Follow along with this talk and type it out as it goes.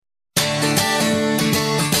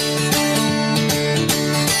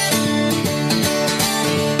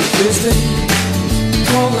thing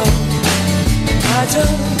called love. I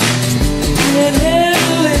just can't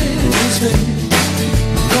handle it. This thing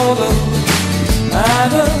called love. I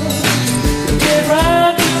must get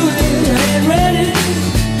right to it. I ain't ready.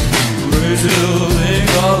 Crazy little thing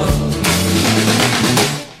called love.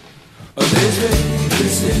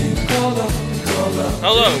 This thing called love.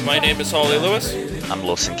 Hello, my name is Holly Lewis. I'm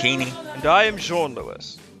Lawson Keeney. And I am Sean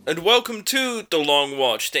Lewis. And welcome to The Long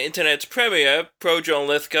Watch, the internet's premiere pro-John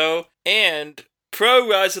Lithgow and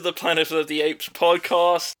pro-Rise of the Planet of the Apes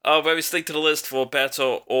podcast, where we stick to the list for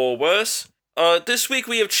better or worse. This week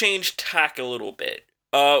we have changed tack a little bit.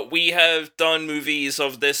 We have done movies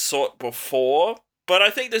of this sort before, but I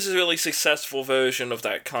think this is a really successful version of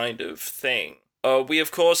that kind of thing. We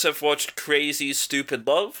of course have watched Crazy Stupid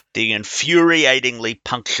Love. The infuriatingly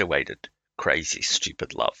punctuated Crazy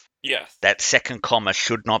Stupid Love. Yes. That second comma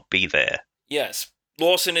should not be there. Yes.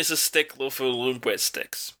 Lawson is a stickler for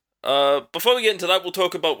linguistics. Before we get into that, we'll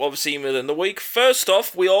talk about what we've seen within the week. First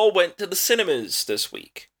off, we all went to the cinemas this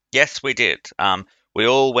week. Yes, we did. We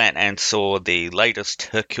all went and saw the latest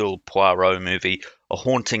Hercule Poirot movie, A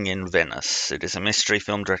Haunting in Venice. It is a mystery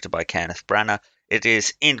film directed by Kenneth Branagh. It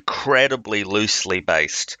is incredibly loosely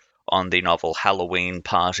based on the novel Halloween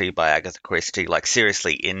Party by Agatha Christie, like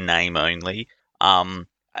seriously in name only.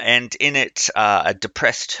 And in it, a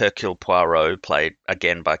depressed Hercule Poirot, played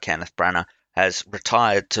again by Kenneth Branagh, has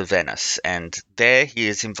retired to Venice, and there he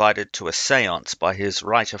is invited to a seance by his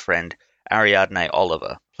writer friend Ariadne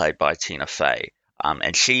Oliver, played by Tina Fey.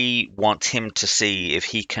 And she wants him to see if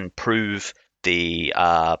he can prove the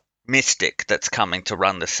mystic that's coming to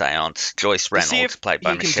run the seance, Joyce Reynolds, played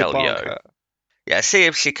by Michelle Yeoh. Yeah, see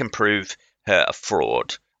if she can prove her a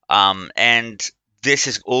fraud. And this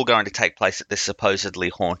is all going to take place at this supposedly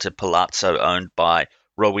haunted palazzo owned by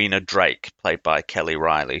Rowena Drake, played by Kelly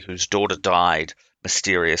Riley, whose daughter died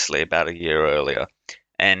mysteriously about a year earlier.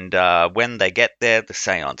 And when they get there, the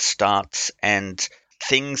seance starts, and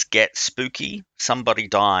things get spooky. Somebody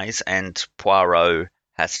dies, and Poirot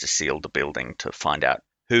has to seal the building to find out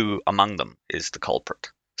who among them is the culprit.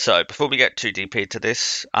 So before we get too deep into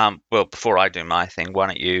this, before I do my thing, why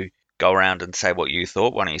don't you go around and say what you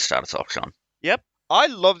thought? Why don't you start us off, Sean? Yep. I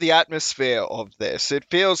love the atmosphere of this. It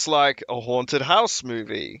feels like a haunted house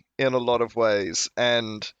movie in a lot of ways,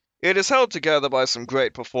 and it is held together by some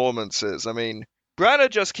great performances. I mean, Branagh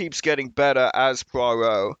just keeps getting better as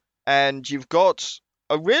Poirot, and you've got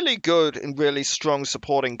a really good and really strong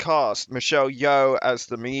supporting cast. Michelle Yeoh as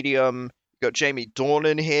the medium. You got Jamie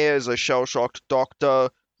Dornan here as a shell-shocked doctor.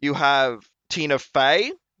 You have Tina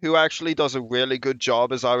Fey, who actually does a really good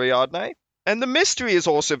job as Ariadne. And the mystery is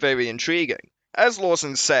also very intriguing. As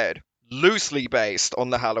Lawson said, loosely based on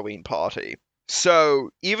the Halloween Party. So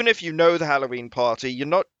even if you know the Halloween Party, you're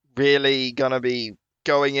not really going to be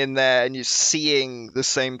going in there and you're seeing the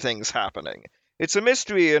same things happening. It's a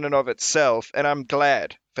mystery in and of itself, and I'm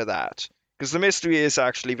glad for that, because the mystery is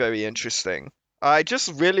actually very interesting. I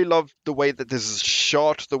just really love the way that this is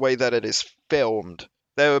shot, the way that it is filmed.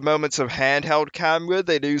 There are moments of handheld camera.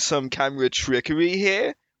 They do some camera trickery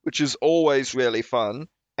here, which is always really fun.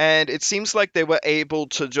 And it seems like they were able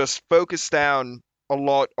to just focus down a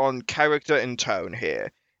lot on character and tone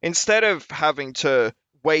here. Instead of having to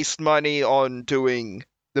waste money on doing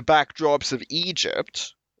the backdrops of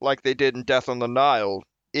Egypt, like they did in Death on the Nile,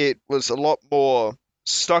 it was a lot more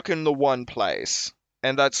stuck in the one place.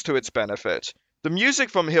 And that's to its benefit. The music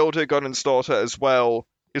from Hilda Godensdottir as well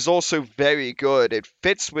is also very good. It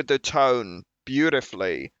fits with the tone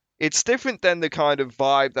beautifully. It's different than the kind of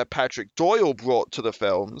vibe that Patrick Doyle brought to the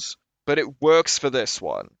films, but it works for this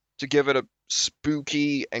one, to give it a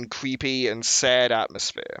spooky and creepy and sad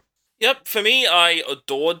atmosphere. Yep, for me, I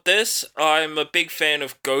adored this. I'm a big fan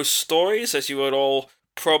of ghost stories, as you would all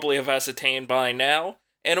probably have ascertained by now,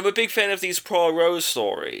 and I'm a big fan of these Poirot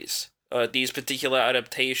stories, these particular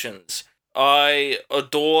adaptations. I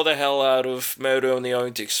adore the hell out of Murder on the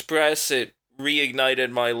Orient Express. It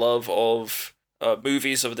reignited my love of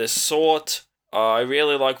movies of this sort. I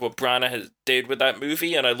really like what Branagh did with that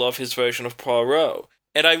movie, and I love his version of Poirot.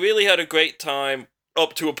 And I really had a great time,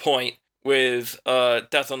 up to a point, with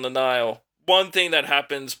Death on the Nile. One thing that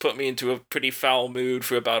happens put me into a pretty foul mood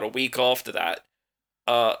for about a week after that.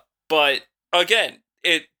 But, again,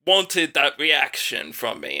 it wanted that reaction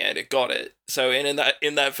from me, and it got it. So in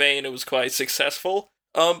that vein, it was quite successful.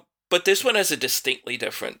 But this one has a distinctly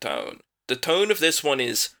different tone. The tone of this one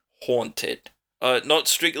is haunted. Not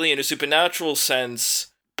strictly in a supernatural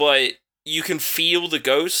sense, but you can feel the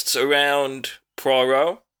ghosts around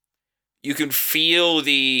Poirot. You can feel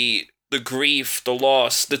the grief, the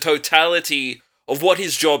loss, the totality of what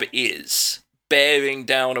his job is bearing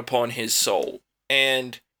down upon his soul.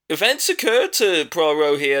 And events occur to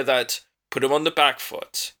Poirot here that put him on the back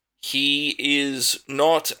foot. He is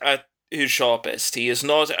not at his sharpest. He is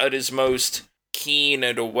not at his most keen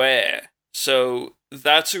and aware. So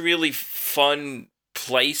that's a really fun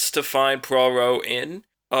place to find Poirot in.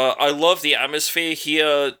 I love the atmosphere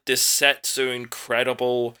here. The sets are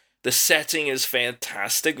incredible. The setting is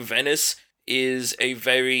fantastic. Venice is a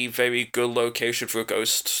very, very good location for a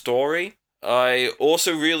ghost story. I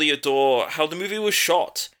also really adore how the movie was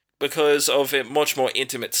shot. Because of a much more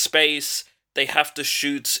intimate space, they have to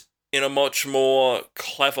shoot in a much more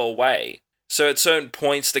clever way. So at certain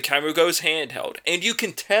points, the camera goes handheld. And you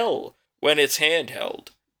can tell when it's handheld.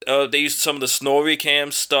 They used some of the Snorri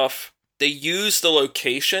Cam stuff. They used the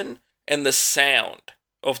location and the sound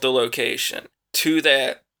of the location to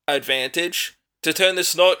their advantage to turn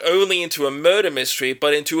this not only into a murder mystery,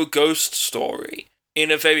 but into a ghost story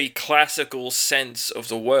in a very classical sense of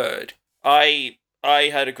the word. I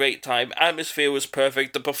had a great time. Atmosphere was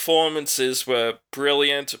perfect. The performances were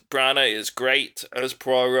brilliant. Branagh is great as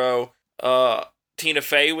Poirot. Tina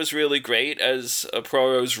Fey was really great as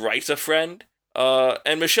Poirot's writer friend.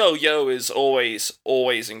 And Michelle Yeoh is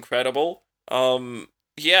always incredible.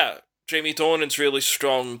 Yeah, Jamie Dornan's really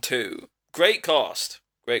strong too. Great cast,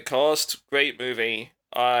 great movie.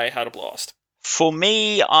 I had a blast. For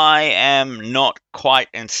me, I am not quite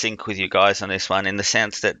in sync with you guys on this one in the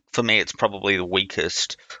sense that for me it's probably the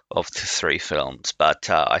weakest of the three films, but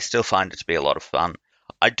I still find it to be a lot of fun.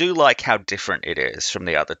 I do like how different it is from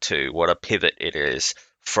the other two, what a pivot it is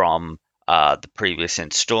from the previous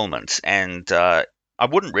installments, and I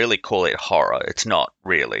wouldn't really call it horror. It's not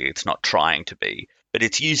really. It's not trying to be, but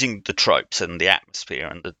it's using the tropes and the atmosphere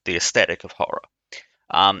and the aesthetic of horror.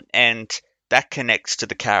 And that connects to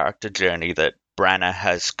the character journey that Branagh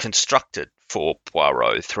has constructed for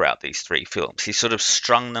Poirot throughout these three films. He sort of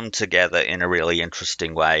strung them together in a really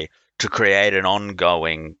interesting way to create an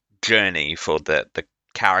ongoing journey for the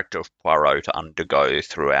character of Poirot to undergo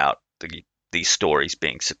throughout these stories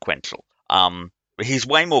being sequential. He's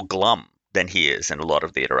way more glum than he is in a lot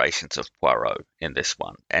of the iterations of Poirot in this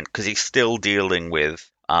one, and because he's still dealing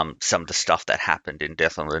with some of the stuff that happened in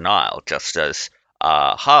Death on the Nile, just as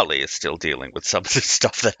Harley is still dealing with some of the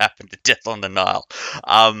stuff that happened in Death on the Nile.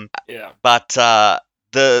 Yeah. But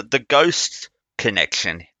the ghost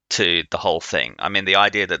connection to the whole thing, I mean, the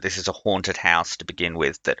idea that this is a haunted house to begin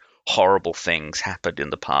with, that horrible things happened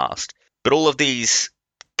in the past, but all of these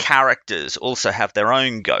characters also have their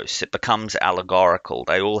own ghosts. It becomes allegorical.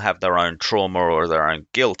 They all have their own trauma or their own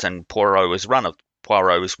guilt, and Poirot is one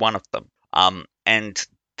of them. And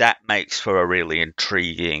that makes for a really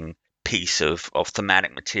intriguing piece of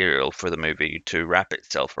thematic material for the movie to wrap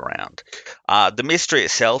itself around. The mystery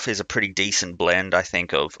itself is a pretty decent blend, I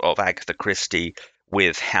think, of Agatha Christie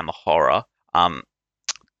with Hammer horror.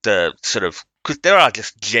 The sort of, because there are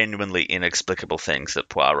just genuinely inexplicable things that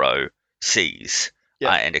Poirot sees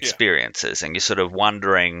and experiences, and you're sort of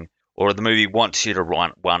wondering, or the movie wants you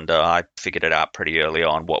to wonder. I figured it out pretty early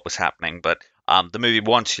on what was happening, but the movie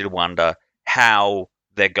wants you to wonder how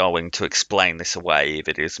they're going to explain this away if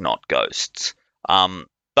it is not ghosts.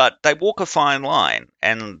 But they walk a fine line,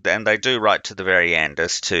 and they do right to the very end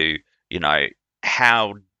as to,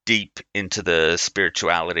 how deep into the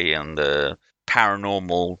spirituality and the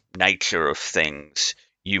paranormal nature of things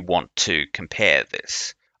you want to compare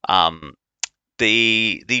this.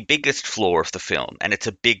 The biggest flaw of the film, and it's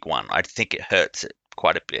a big one, I think it hurts it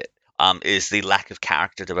quite a bit, is the lack of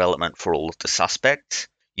character development for all of the suspects.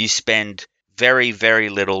 You spend very, very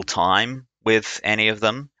little time with any of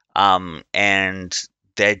them, and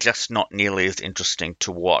they're just not nearly as interesting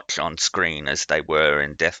to watch on screen as they were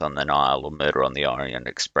in Death on the Nile or Murder on the Orient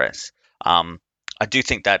Express. I do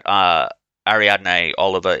think that Ariadne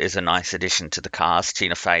Oliver is a nice addition to the cast.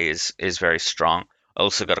 Tina Fey is very strong. I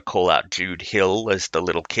also got to call out Jude Hill as the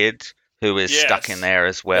little kid, who is stuck in there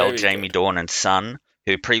as well. Very Jamie good. Dornan's son,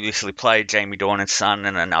 who previously played Jamie Dornan's son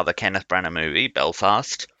in another Kenneth Branagh movie,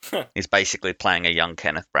 Belfast. He's basically playing a young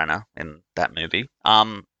Kenneth Branagh in that movie.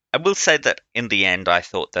 I will say that in the end, I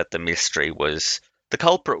thought that the mystery was, the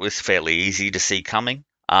culprit was fairly easy to see coming.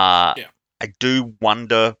 I do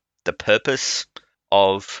wonder the purpose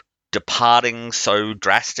of departing so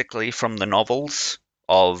drastically from the novels,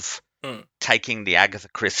 of taking the Agatha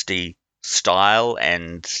Christie style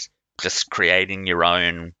and just creating your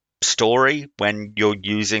own story when you're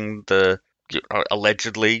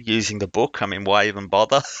allegedly using the book. I mean, why even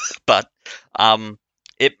bother? But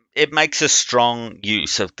it makes a strong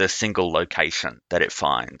use of the single location that it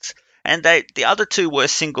finds. And the other two were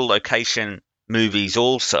single location movies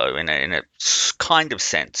also in a kind of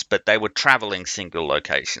sense, but they were traveling single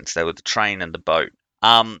locations. They were the train and the boat.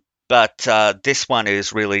 But this one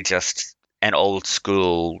is really just an old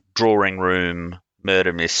school drawing room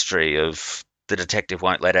murder mystery of the detective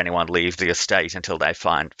won't let anyone leave the estate until they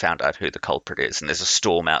found out who the culprit is, and there's a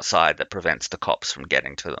storm outside that prevents the cops from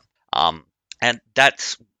getting to them. And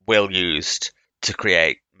that's well used to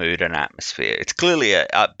create mood and atmosphere. It's clearly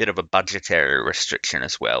a bit of a budgetary restriction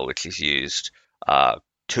as well, which is used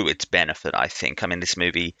to its benefit, I think. I mean, this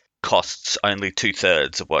movie costs only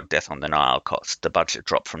 2/3 of what Death on the Nile cost. The budget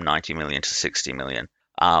dropped from 90 million to 60 million.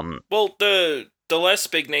 Well, the less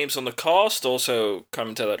big names on the cast also come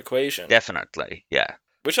into that equation. Definitely, yeah.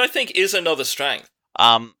 Which I think is another strength.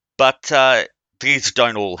 But these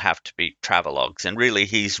don't all have to be travelogues, and really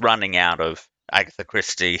he's running out of Agatha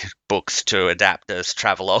Christie books to adapt as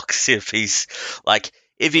travelogues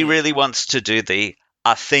if he really wants to do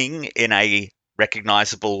a thing in a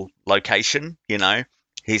recognizable location,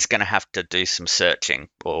 he's going to have to do some searching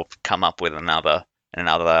or come up with another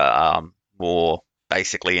more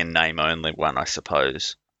basically in name only one, I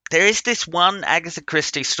suppose. There is this one Agatha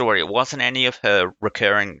Christie story. It wasn't any of her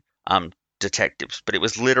recurring detectives, but it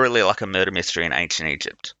was literally like a murder mystery in ancient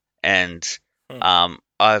Egypt. And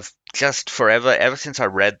I've just ever since I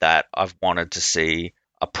read that, I've wanted to see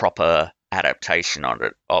a proper adaptation of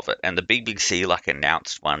it. And the BBC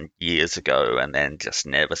announced one years ago and then just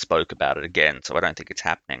never spoke about it again. So I don't think it's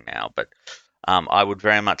happening now. But I would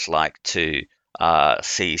very much like to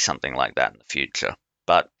see something like that in the future.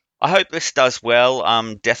 But I hope this does well.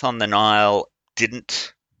 Death on the Nile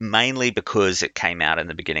didn't, mainly because it came out in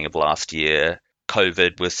the beginning of last year.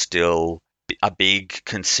 COVID was still a big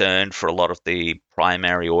concern for a lot of the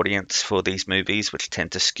primary audience for these movies, which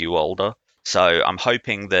tend to skew older. So I'm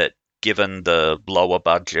hoping that given the lower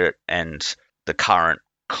budget and the current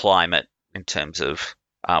climate in terms of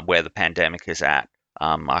where the pandemic is at,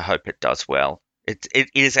 I hope it does well. It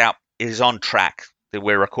is on track.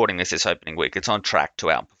 We're recording this opening week. It's on track to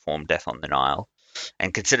outperform Death on the Nile.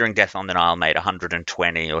 And considering Death on the Nile made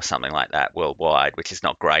 120 or something like that worldwide, which is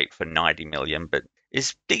not great for 90 million, but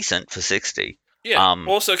is decent for 60. Yeah,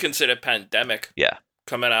 also consider pandemic. Yeah.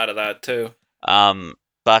 Coming out of that too.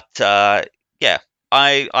 Yeah,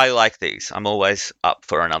 I like these. I'm always up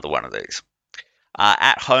for another one of these.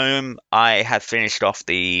 At home, I have finished off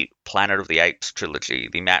the Planet of the Apes trilogy,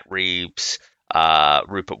 the Matt Reeves,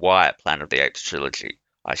 Rupert Wyatt Planet of the Apes trilogy,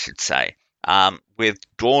 I should say. With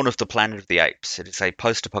Dawn of the Planet of the Apes. It is a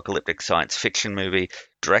post-apocalyptic science fiction movie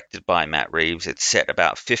directed by Matt Reeves. It's set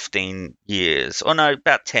about 15 years, or no,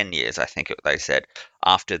 about 10 years, I think they said,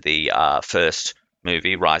 after the first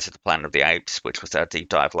movie, Rise of the Planet of the Apes, which was our deep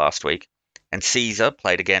dive last week. And Caesar,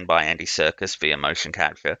 played again by Andy Serkis via motion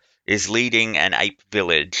capture, is leading an ape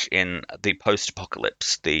village in the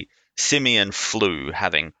post-apocalypse, the simian flu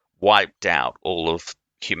having wiped out all of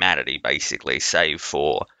humanity, basically, save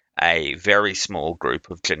for a very small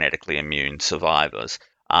group of genetically immune survivors.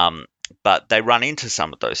 But they run into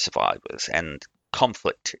some of those survivors, and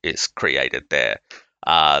conflict is created there.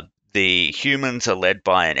 The humans are led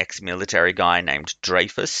by an ex-military guy named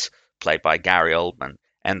Dreyfus, played by Gary Oldman,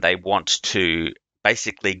 and they want to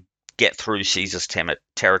basically get through Caesar's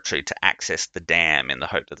territory to access the dam in the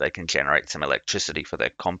hope that they can generate some electricity for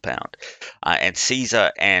their compound. And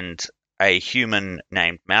Caesar and a human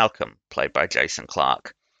named Malcolm, played by Jason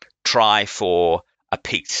Clarke, try for a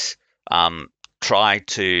peace, try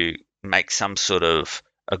to make some sort of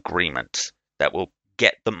agreement that will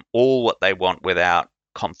get them all what they want without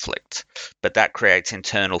conflict. But that creates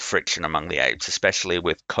internal friction among the apes, especially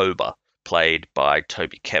with Koba, played by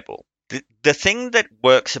Toby Kebbell. The thing that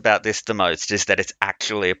works about this the most is that it's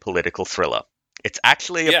actually a political thriller. It's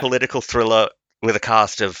actually a political thriller with a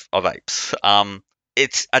cast of apes.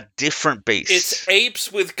 It's a different beast. It's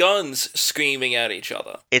apes with guns screaming at each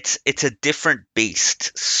other. It's a different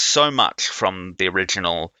beast so much from the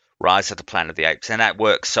original Rise of the Planet of the Apes, and that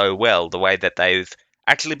works so well, the way that they've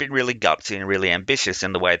actually been really gutsy and really ambitious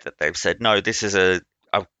in the way that they've said, no, this is a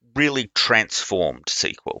really transformed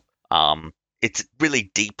sequel. It's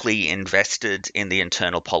really deeply invested in the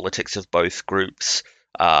internal politics of both groups,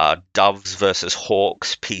 doves versus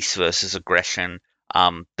hawks, peace versus aggression,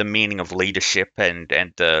 the meaning of leadership and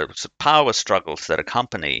the power struggles that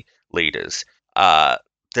accompany leaders.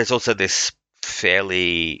 There's also this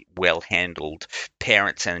fairly well-handled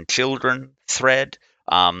parents and children thread,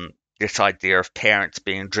 this idea of parents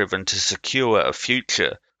being driven to secure a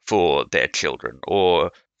future for their children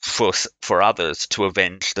or for others to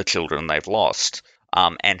avenge the children they've lost,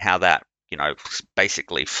 and how that,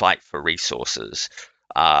 basically fight for resources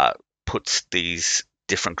puts these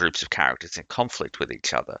different groups of characters in conflict with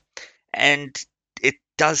each other. And it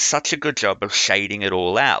does such a good job of shading it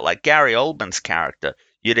all out. Like Gary Oldman's character,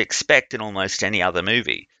 you'd expect in almost any other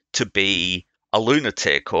movie to be a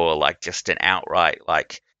lunatic or like just an outright,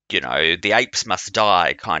 like, the apes must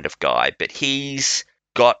die kind of guy. But he's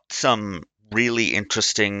got some really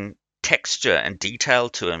interesting texture and detail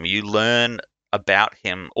to him. You learn about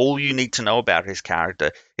him, all you need to know about his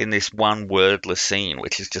character in this one wordless scene,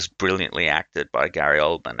 which is just brilliantly acted by Gary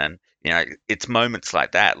Oldman. And, it's moments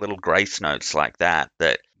like that, little grace notes like that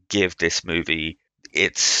give this movie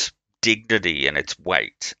its dignity and its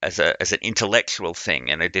weight as an intellectual thing,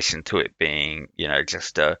 in addition to it being,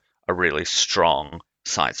 just a really strong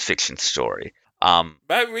science fiction story.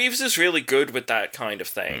 Matt Reeves is really good with that kind of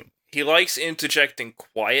thing. He likes interjecting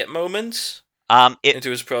quiet moments into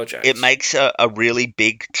his projects. It makes a really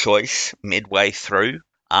big choice midway through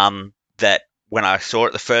that when I saw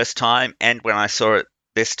it the first time and when I saw it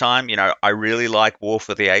this time, I really like War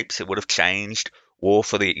for the Apes. It would have changed War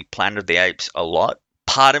for the Planet of the Apes a lot.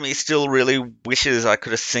 Part of me still really wishes I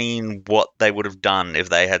could have seen what they would have done if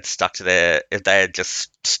they had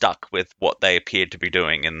just stuck with what they appeared to be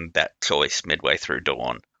doing in that choice midway through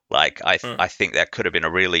Dawn. Like, I think that could have been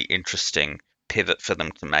a really interesting pivot for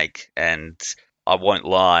them to make. And I won't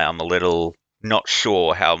lie, I'm a little not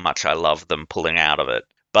sure how much I love them pulling out of it.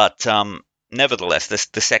 But nevertheless,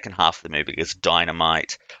 the second half of the movie is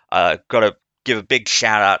dynamite. Got to give a big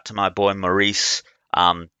shout out to my boy Maurice.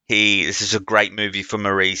 This is a great movie for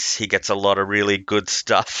Maurice. He gets a lot of really good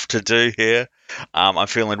stuff to do here. I'm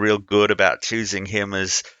feeling real good about choosing him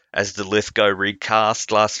as the Lithgow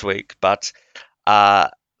recast last week. But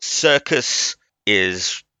Serkis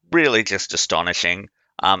is really just astonishing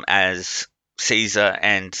as Caesar,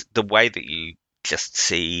 and the way that you just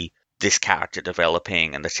see this character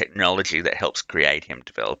developing and the technology that helps create him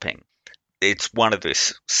developing. It's one of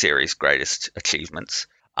this series' greatest achievements.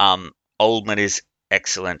 Oldman is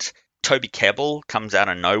excellent. Toby Kebbell comes out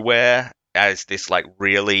of nowhere as this like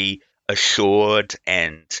really assured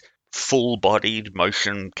and full-bodied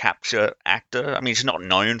motion capture actor. I mean, he's not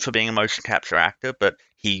known for being a motion capture actor, but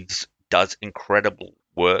he does incredible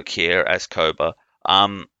work here as Koba.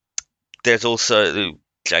 There's also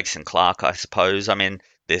Jason Clarke, I suppose. I mean,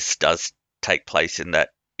 this does take place in that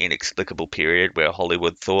inexplicable period where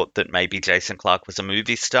Hollywood thought that maybe Jason Clarke was a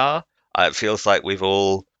movie star. It feels like we've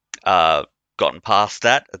all gotten past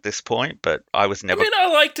that at this point, but I was never...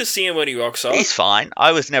 I like to see him when he rocks up. He's fine.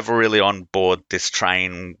 I was never really on board this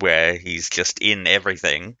train where he's just in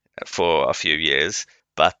everything for a few years.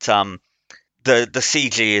 But the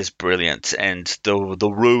CG is brilliant, and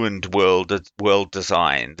the ruined world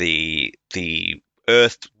design, the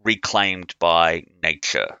Earth reclaimed by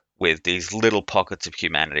nature with these little pockets of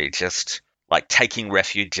humanity just like taking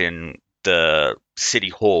refuge in the city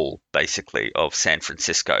hall, basically, of San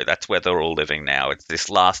Francisco. That's where they're all living now. It's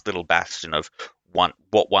this last little bastion of what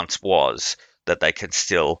once was that they can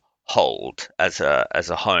still hold as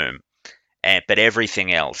a home. But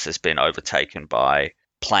everything else has been overtaken by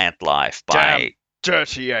plant life, by Damn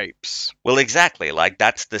dirty apes. Well, exactly. Like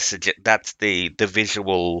that's the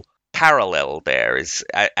visual parallel there.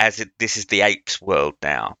 This is the apes world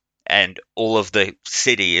now. And all of the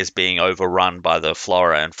city is being overrun by the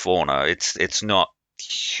flora and fauna. It's not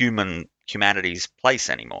humanity's place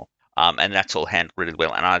anymore. And that's all handled really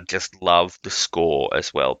well. And I just love the score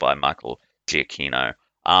as well by Michael Giacchino.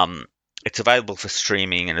 It's available for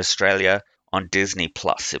streaming in Australia on Disney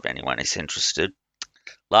Plus if anyone is interested.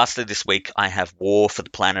 Lastly, this week I have War for the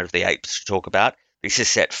Planet of the Apes to talk about. This is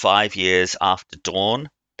set 5 years after Dawn,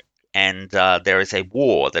 and there is a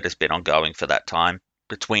war that has been ongoing for that time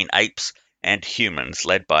between apes and humans,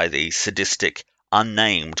 led by the sadistic,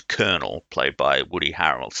 unnamed Colonel, played by Woody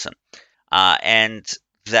Harrelson. And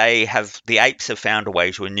the apes have found a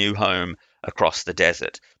way to a new home across the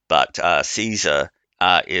desert, but Caesar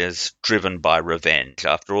is driven by revenge.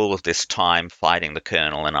 After all of this time fighting the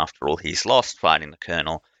Colonel, and after all he's lost fighting the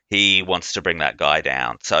Colonel, he wants to bring that guy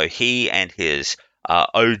down. So he and his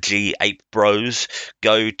OG ape bros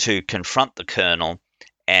go to confront the Colonel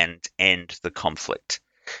and end the conflict.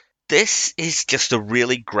 This is just a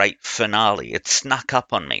really great finale. It snuck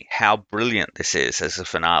up on me how brilliant this is as a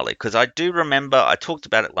finale, because I do remember, I talked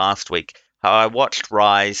about it last week, how I watched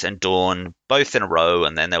Rise and Dawn both in a row,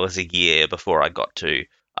 and then there was a year before I got to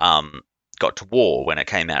War when it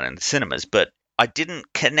came out in the cinemas. But I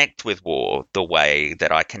didn't connect with War the way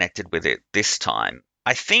that I connected with it this time.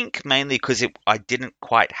 I think mainly because I didn't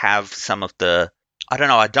quite have some of the... I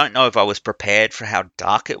don't know if I was prepared for how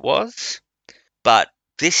dark it was, but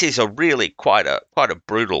this is a really quite a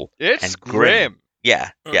brutal It's and grim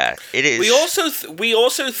Yeah, it is. We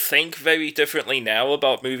also think very differently now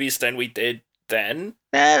about movies than we did then.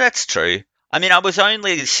 Yeah, that's true. I mean, I was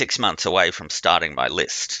only 6 months away from starting my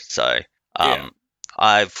list, so Yeah.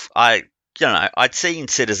 I'd seen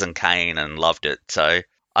Citizen Kane and loved it, so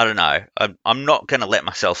I don't know. I'm not going to let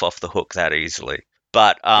myself off the hook that easily,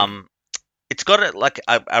 but it's got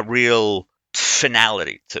a real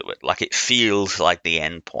finality to it. Like, it feels like the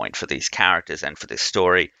end point for these characters and for this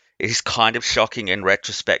story. It is kind of shocking in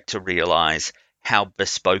retrospect to realize how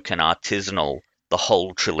bespoke and artisanal the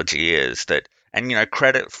whole trilogy is. And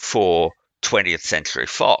credit for 20th Century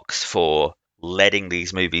Fox for letting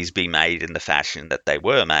these movies be made in the fashion that they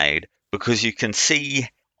were made, because you can see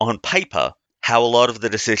on paper how a lot of the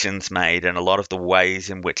decisions made and a lot of the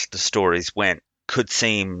ways in which the stories went could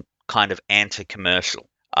seem kind of anti-commercial.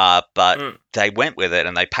 But they went with it,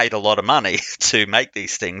 and they paid a lot of money to make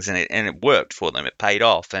these things, and it worked for them. It paid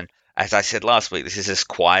off. And as I said last week, this is just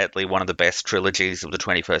quietly one of the best trilogies of the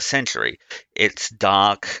 21st century. It's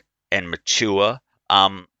dark and mature.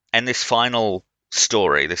 And this final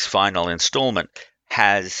story, this final installment,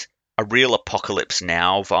 has a real Apocalypse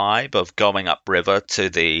Now vibe of going upriver to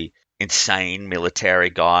the insane military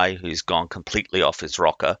guy who's gone completely off his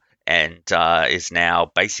rocker and is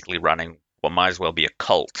now basically running what might as well be a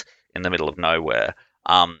cult in the middle of nowhere.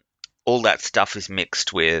 All that stuff is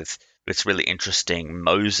mixed with this really interesting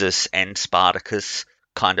Moses and Spartacus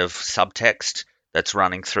kind of subtext that's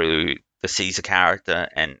running through the Caesar character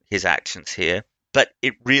and his actions here. But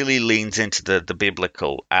it really leans into the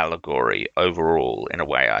biblical allegory overall in a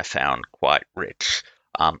way I found quite rich.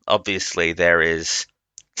 Obviously, there is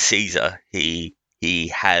Caesar. He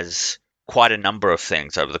has quite a number of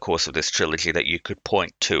things over the course of this trilogy that you could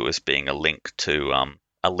point to as being a link to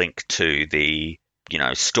the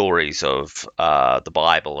stories of the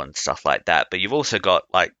Bible and stuff like that. But you've also got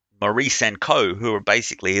like Maurice and Co, who are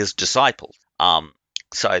basically his disciples.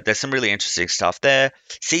 So there's some really interesting stuff there.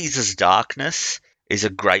 Caesar's darkness is a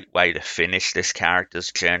great way to finish this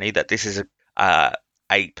character's journey. That this is a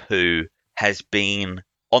ape who has been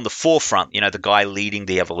on the forefront, the guy leading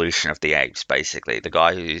the evolution of the apes, basically. The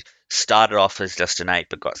guy who started off as just an ape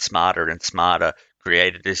but got smarter and smarter,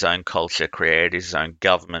 created his own culture, created his own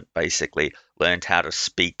government, basically, learned how to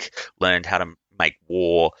speak, learned how to make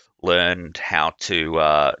war, learned how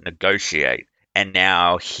to negotiate. And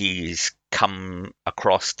now he's come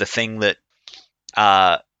across the thing that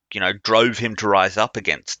drove him to rise up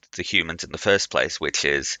against the humans in the first place, which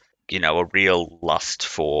is, a real lust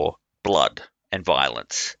for blood and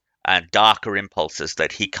violence and darker impulses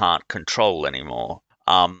that he can't control anymore.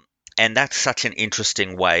 And that's such an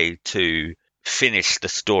interesting way to finish the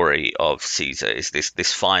story of Caesar, is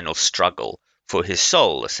this final struggle for his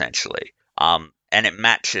soul, essentially. And it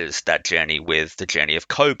matches that journey with the journey of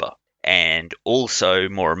Koba, and also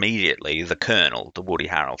more immediately the Colonel, the Woody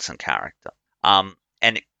Harrelson character. And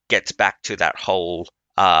it gets back to that whole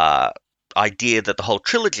idea that the whole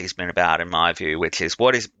trilogy has been about, in my view, which is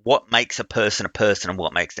what makes a person and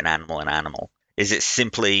what makes an animal an animal. Is it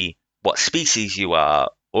simply what species you are,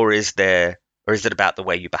 or is it about the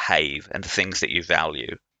way you behave and the things that you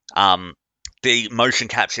value? The motion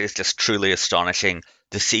capture is just truly astonishing.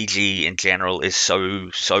 The CG in general is so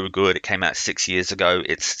good. It came out 6 years ago.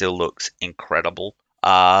 It still looks incredible.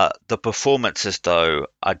 The performances, though,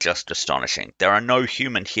 are just astonishing. There are no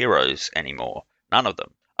human heroes anymore. None of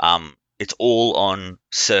them. It's all on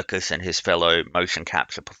Serkis and his fellow motion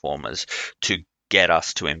capture performers to get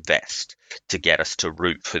us to invest, to get us to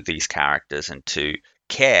root for these characters and to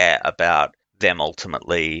care about them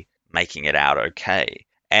ultimately making it out okay.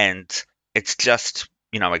 And it's just,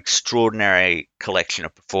 extraordinary collection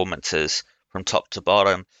of performances from top to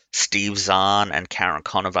bottom. Steve Zahn and Karen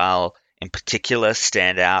Konoval in particular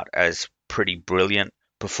stand out as pretty brilliant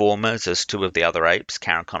performers as two of the other apes.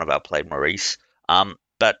 Karen Konoval played Maurice.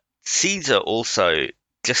 But Caesar also,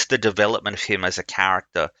 just the development of him as a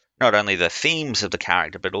character, not only the themes of the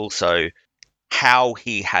character, but also how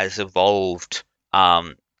he has evolved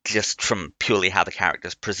just from purely how the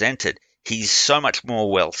character's presented. He's so much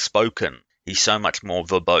more well-spoken. He's so much more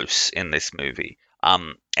verbose in this movie.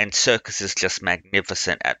 And Serkis is just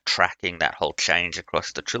magnificent at tracking that whole change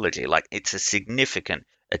across the trilogy. Like, it's a significant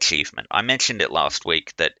achievement. I mentioned it last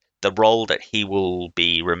week that the role that he will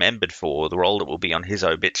be remembered for, the role that will be on his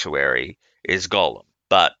obituary, is Gollum.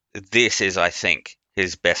 But this is, I think,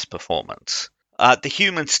 his best performance. The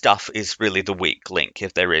human stuff is really the weak link,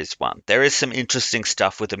 if there is one. There is some interesting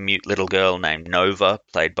stuff with a mute little girl named Nova,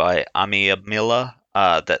 played by Amia Miller,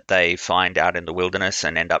 that they find out in the wilderness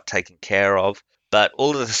and end up taking care of. But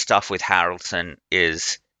all of the stuff with Harrelson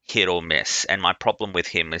is hit or miss. And my problem with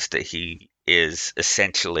him is that he is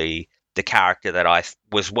essentially the character that I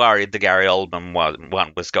was worried the Gary Oldman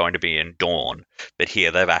one was going to be in Dawn, but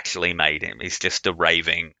here they've actually made him. He's just a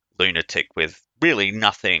raving lunatic with really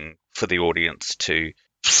nothing for the audience to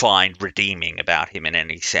find redeeming about him in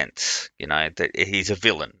any sense. You know, that he's a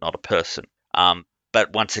villain, not a person.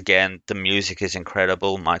 But once again, the music is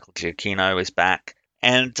incredible. Michael Giacchino is back.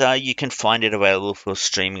 And you can find it available for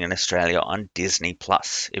streaming in Australia on Disney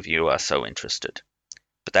Plus if you are so interested.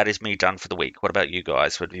 But that is me done for the week. What about you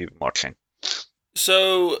guys? What have you been watching?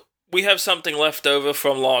 So, we have something left over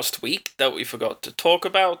from last week that we forgot to talk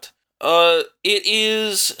about. It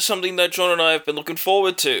is something that John and I have been looking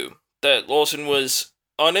forward to, that Lawson was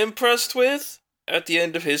unimpressed with at the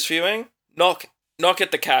end of his viewing. Knock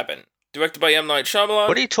at the Cabin, directed by M. Night Shyamalan.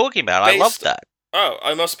 What are you talking about? I love that. Oh,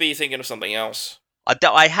 I must be thinking of something else.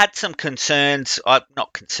 I had some concerns.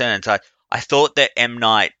 Not concerns. I thought that M.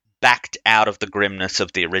 Night backed out of the grimness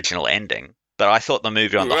of the original ending, but I thought the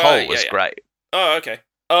movie on the whole was great. Oh, okay.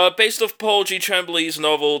 Based off Paul G. Tremblay's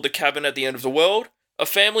novel The Cabin at the End of the World, a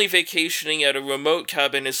family vacationing at a remote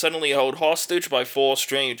cabin is suddenly held hostage by 4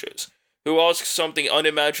 strangers, who ask something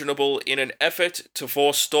unimaginable in an effort to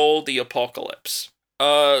forestall the apocalypse.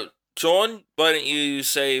 John, why don't you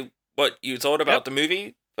say what you thought about the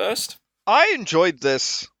movie first? I enjoyed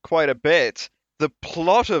this quite a bit. The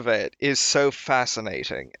plot of it is so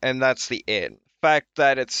fascinating, and that's the fact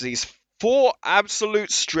that it's these 4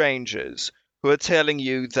 absolute strangers who are telling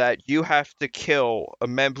you that you have to kill a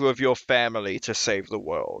member of your family to save the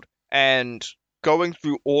world. And going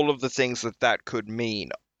through all of the things that could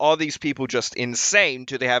mean. Are these people just insane?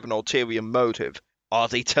 Do they have an ulterior motive? Are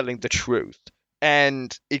they telling the truth?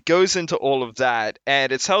 And it goes into all of that,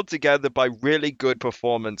 and it's held together by really good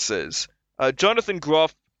performances. Jonathan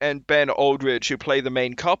Groff and Ben Aldridge, who play the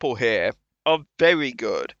main couple here, are very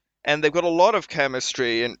good. And they've got a lot of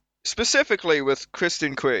chemistry, and specifically with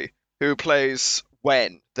Kristen Cui, who plays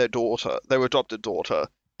Wen, their adopted daughter.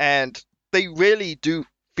 And they really do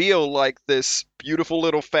feel like this beautiful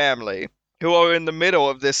little family who are in the middle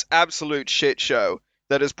of this absolute shit show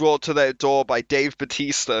that is brought to their door by Dave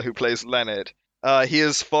Bautista, who plays Leonard. He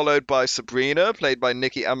is followed by Sabrina, played by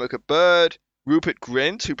Nikki Amuka Bird, Rupert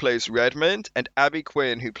Grint, who plays Redmond, and Abby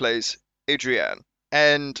Quinn, who plays Adrienne.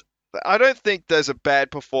 And I don't think there's a bad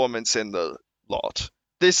performance in the lot.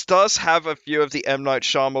 This does have a few of the M. Night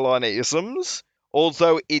Shyamalan-isms,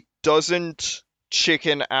 although it doesn't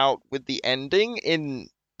chicken out with the ending in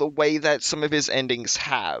the way that some of his endings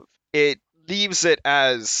have. It leaves it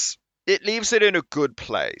in a good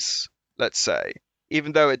place, let's say,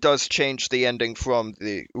 even though it does change the ending from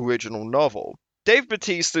the original novel. Dave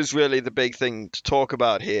Bautista is really the big thing to talk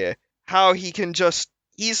about here. How he's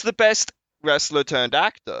the best wrestler turned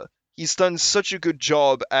actor. He's done such a good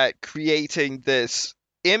job at creating this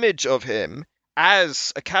image of him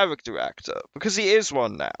as a character actor, because he is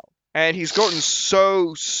one now. And he's gotten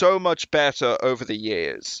so much better over the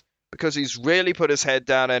years, because he's really put his head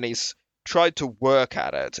down and he's tried to work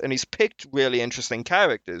at it, and he's picked really interesting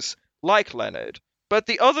characters, like Leonard. But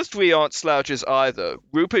the other 3 aren't slouches either.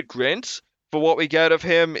 Rupert Grint, for what we get of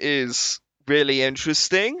him, is really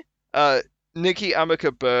interesting. Nikki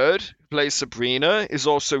Amuka Bird, who plays Sabrina, is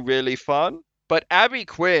also really fun. But Abby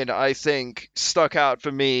Quinn, I think, stuck out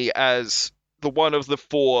for me as the one of the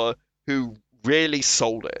 4 who really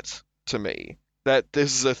sold it to me. That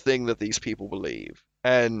this is a thing that these people believe.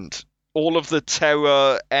 And all of the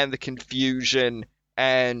terror and the confusion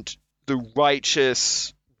and the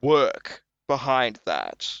righteous work behind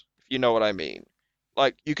that, if you know what I mean.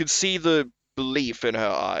 Like, you could see the belief in her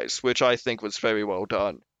eyes, which I think was very well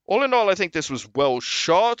done. All in all, I think this was well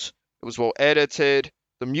shot, it was well edited,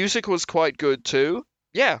 the music was quite good too.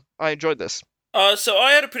 Yeah, I enjoyed this. So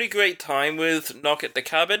I had a pretty great time with Knock at the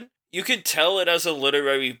Cabin. You can tell it has a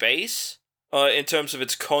literary base, in terms of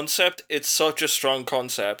its concept. It's such a strong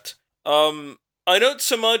concept. I don't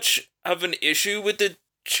so much have an issue with the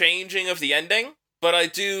changing of the ending, but I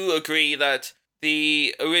do agree that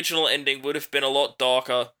the original ending would have been a lot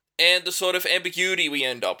darker, and the sort of ambiguity we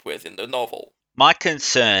end up with in the novel. My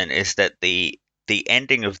concern is that the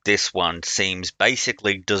ending of this one seems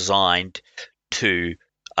basically designed to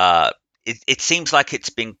it seems like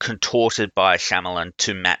it's been contorted by Shyamalan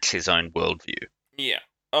to match his own worldview. Yeah.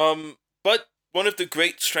 But one of the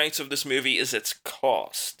great strengths of this movie is its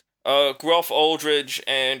cast. Groff, Aldridge,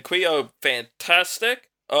 and Cui are fantastic.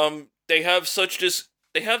 They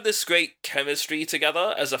have this great chemistry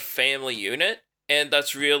together as a family unit, and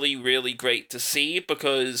that's really, really great to see,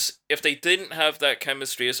 because if they didn't have that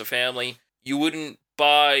chemistry as a family, you wouldn't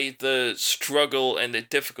buy the struggle and the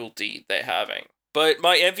difficulty they're having. But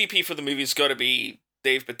my MVP for the movie's gotta be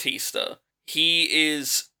Dave Bautista. he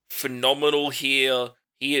is phenomenal here.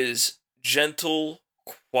 He is gentle,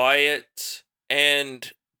 quiet,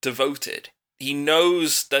 and devoted. He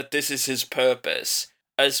knows that this is his purpose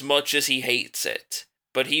as much as he hates it,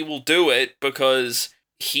 but he will do it because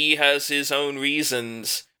he has his own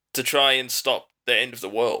reasons to try and stop the end of the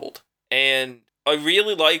world. And I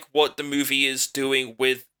really like what the movie is doing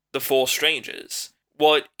with the four strangers,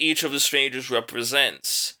 what each of the strangers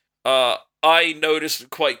represents. I noticed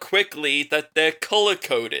quite quickly that they're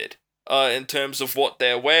color-coded in terms of what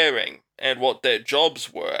they're wearing and what their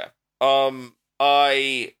jobs were.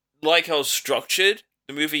 I like how structured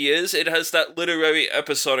the movie is. It has that literary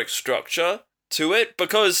episodic structure to it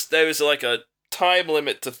because there is like a time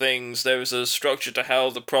limit to things. There is a structure to how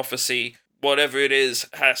the prophecy, whatever it is,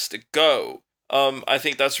 has to go. I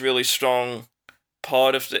think that's a really strong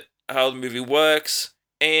part of how the movie works,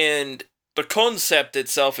 and the concept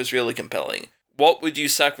itself is really compelling. What would you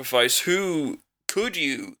sacrifice? Who could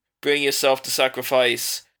you bring yourself to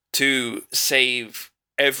sacrifice to save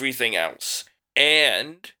everything else?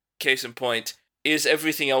 And, case in point, is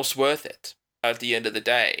everything else worth it at the end of the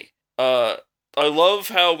day? I love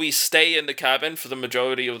how we stay in the cabin for the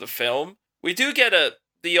majority of the film. We do get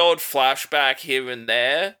the odd flashback here and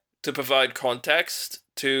there to provide context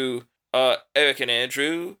to Eric and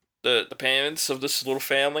Andrew, the parents of this little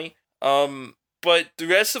family. But the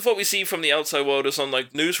rest of what we see from the outside world is on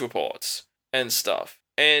like news reports and stuff.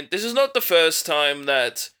 And this is not the first time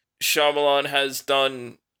that Shyamalan has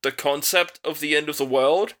done the concept of the end of the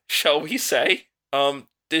world, shall we say.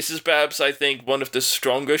 This is perhaps, I think, one of the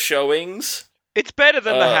stronger showings. It's better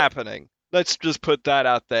than The Happening. Let's just put that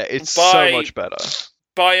out there. It's so much better.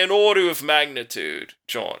 By an order of magnitude,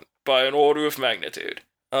 John. By an order of magnitude.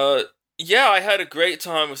 Yeah, I had a great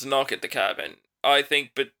time with Knock at the Cabin. I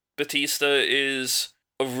think Batista is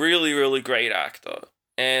a really, really great actor.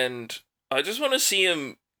 And I just want to see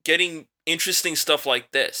him getting interesting stuff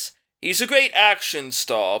like this. He's a great action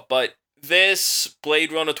star, but this,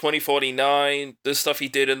 Blade Runner 2049, the stuff he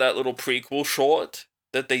did in that little prequel short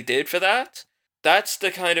that they did for that, that's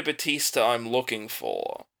the kind of Batista I'm looking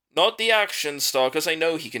for. Not the action star, because I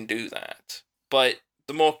know he can do that, but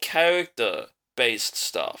the more character-based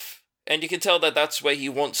stuff. And you can tell that that's where he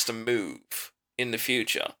wants to move in the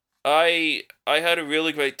future. I had a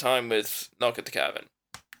really great time with Knock at the Cabin.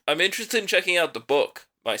 I'm interested in checking out the book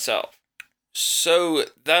myself. So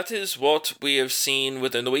that is what we have seen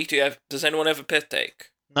within the week. Does anyone have a pit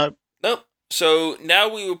take? Nope. Nope. So now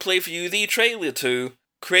we will play for you the trailer to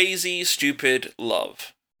Crazy Stupid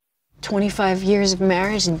Love. 25 years of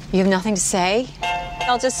marriage and you have nothing to say?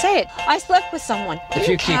 I'll just say it. I slept with someone. If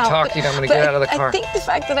you keep talking, I'm going to get out of the car. I think the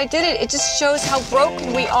fact that I did it just shows how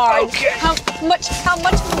broken we are. Okay. How much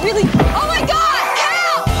we really... Oh my God!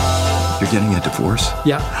 Help! You're getting a divorce?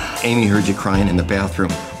 Yeah. Amy heard you crying in the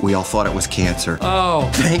bathroom. We all thought it was cancer. Oh.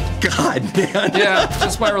 Thank God, man. Yeah,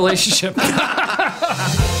 just my relationship.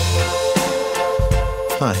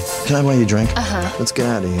 Hi, can I buy you a drink? Uh-huh. Let's get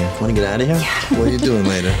out of here. Want to get out of here? Yeah. What are you doing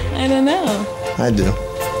later? I don't know. I do.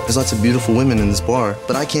 There's lots of beautiful women in this bar,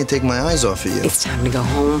 but I can't take my eyes off of you. It's time to go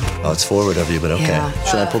home. Oh, it's forward of you, but okay. Yeah.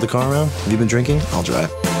 Should I pull the car around? Have you been drinking? I'll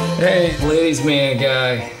drive. Hey, ladies man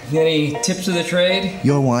guy. Any tips of the trade?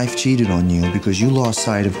 Your wife cheated on you because you lost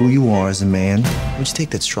sight of who you are as a man. Why don't you take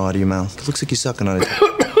that straw out of your mouth? It looks like you're sucking on it.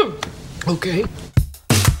 Okay.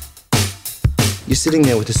 You're sitting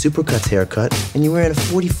there with a Supercuts haircut, and you're wearing a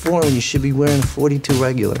 44 when you should be wearing a 42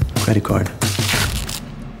 regular. Credit card.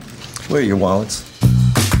 Where are your wallets?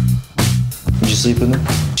 Would you sleep with them?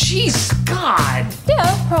 Jeez, God.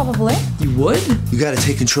 Yeah, probably. You would? You gotta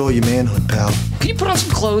take control of your manhood, pal. Can you put on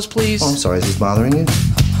some clothes, please? Oh, I'm sorry, is this bothering you?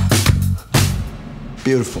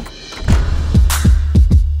 Beautiful.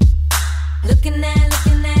 Looking at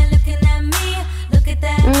me. Look at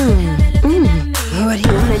that. Looking at me. What do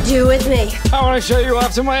you want to do with me? I want to show you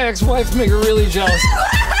off to my ex-wife, make her really jealous.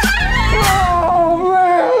 Oh,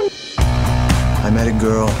 man. I met a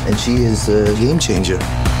girl, and she is a game changer.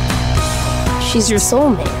 She's your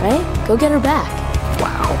soulmate, right? Go get her back.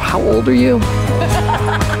 Wow, how old are you?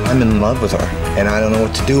 I'm in love with her, and I don't know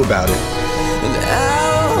what to do about it.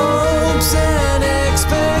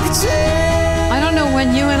 I don't know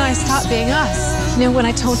when you and I stopped being us. You know, when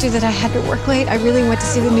I told you that I had to work late, I really went to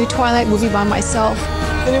see the new Twilight movie by myself.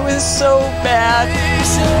 And it was so bad.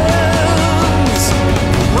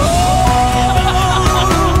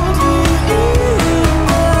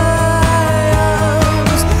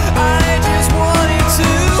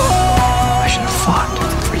 I should have fought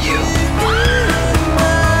for you.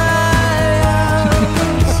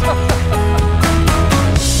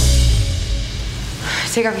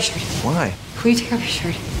 Take off your shirt. Why? Will you take off your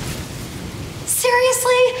shirt?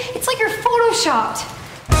 Seriously? It's like you're photoshopped.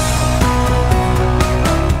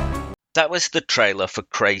 That was the trailer for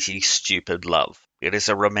Crazy Stupid Love. It is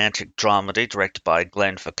a romantic dramedy directed by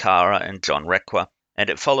Glenn Ficarra and John Requa, and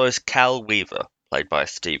it follows Cal Weaver, played by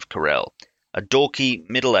Steve Carell, a dorky,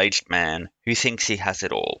 middle-aged man who thinks he has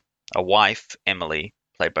it all, a wife, Emily,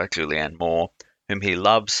 played by Julianne Moore, whom he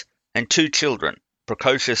loves, and 2 children,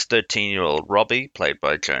 precocious 13-year-old Robbie, played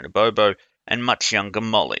by Jonah Bobo, and much younger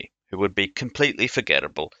Molly, who would be completely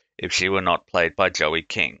forgettable if she were not played by Joey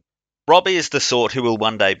King. Robbie is the sort who will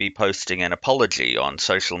one day be posting an apology on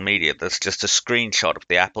social media that's just a screenshot of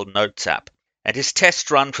the Apple Notes app, and his test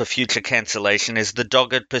run for future cancellation is the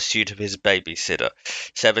dogged pursuit of his babysitter,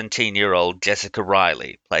 17-year-old Jessica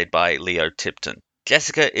Riley, played by Leo Tipton.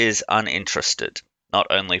 Jessica is uninterested, not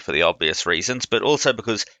only for the obvious reasons, but also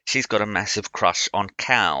because she's got a massive crush on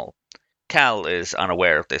Cal. Cal is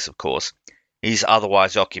unaware of this, of course. He's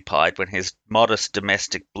otherwise occupied when his modest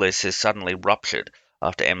domestic bliss is suddenly ruptured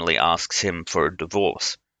after Emily asks him for a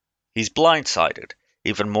divorce. He's blindsided,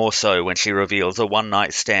 even more so when she reveals a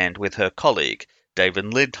one-night stand with her colleague, David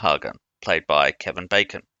Lindhagen, played by Kevin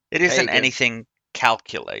Bacon. It isn't anything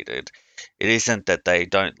calculated. It isn't that they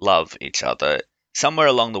don't love each other. Somewhere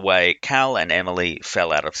along the way, Cal and Emily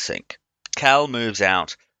fell out of sync. Cal moves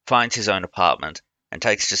out, finds his own apartment, and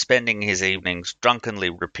takes to spending his evenings drunkenly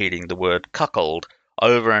repeating the word cuckold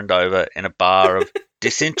over and over in a bar of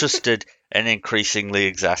disinterested and increasingly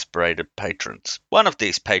exasperated patrons. One of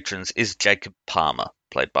these patrons is Jacob Palmer,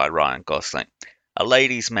 played by Ryan Gosling, a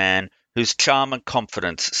ladies' man whose charm and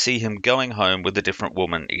confidence see him going home with a different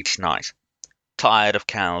woman each night. Tired of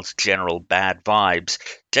Cal's general bad vibes,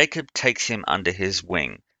 Jacob takes him under his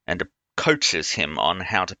wing and coaches him on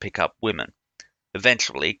how to pick up women.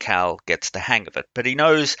 Eventually, Cal gets the hang of it, but he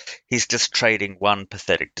knows he's just trading one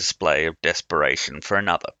pathetic display of desperation for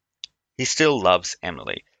another. He still loves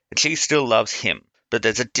Emily, and she still loves him, but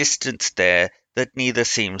there's a distance there that neither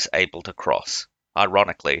seems able to cross.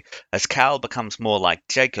 Ironically, as Cal becomes more like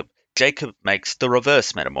Jacob, Jacob makes the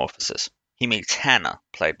reverse metamorphosis. He meets Hannah,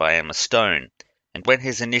 played by Emma Stone, and when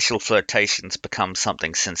his initial flirtations become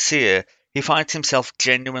something sincere, he finds himself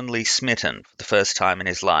genuinely smitten for the first time in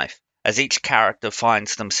his life. As each character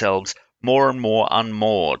finds themselves more and more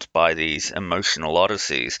unmoored by these emotional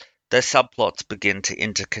odysseys, their subplots begin to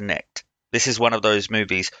interconnect. This is one of those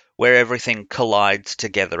movies where everything collides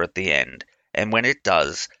together at the end, and when it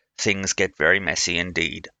does, things get very messy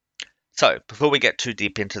indeed. So, before we get too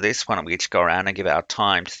deep into this, why don't we each go around and give our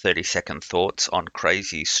timed 30-second thoughts on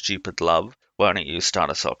Crazy Stupid Love? Why don't you start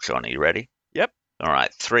us off, John? Are you ready? Yep. All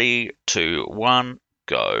right, 3, 2, 1,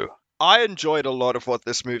 go. I enjoyed a lot of what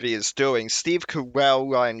this movie is doing. Steve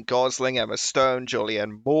Carell, Ryan Gosling, Emma Stone,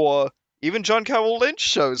 Julianne Moore, even John Carroll Lynch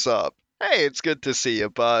shows up. Hey, it's good to see you,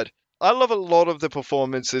 bud. I love a lot of the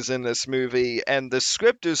performances in this movie, and the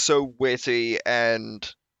script is so witty, and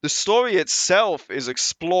the story itself is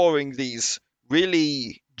exploring these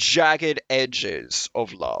really jagged edges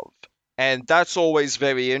of love. And that's always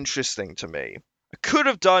very interesting to me. I could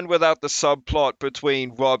have done without the subplot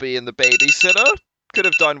between Robbie and the babysitter. Could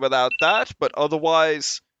have done without that, but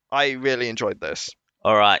otherwise, I really enjoyed this.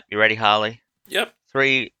 All right, you ready, Harley? Yep.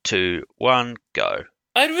 3, 2, 1, go.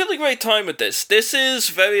 I had a really great time with this. This is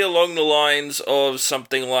very along the lines of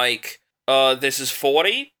something like This Is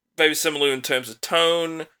 40. Very similar in terms of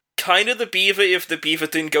tone. Kind of The Beaver if The Beaver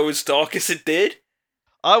didn't go as dark as it did.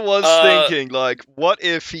 I was thinking, like, what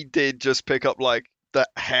if he did just pick up, like, the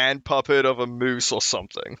hand puppet of a moose or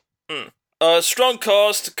something? Strong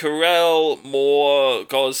cast, Carell, Moore,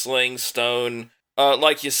 Gosling, Stone.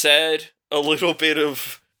 Like you said, a little bit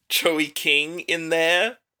of Joey King in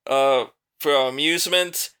there, for our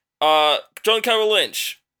amusement. John Carroll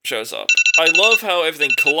Lynch shows up. I love how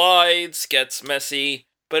everything collides, gets messy,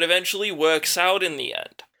 but eventually works out in the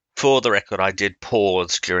end. For the record, I did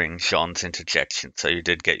pause during Sean's interjection, so you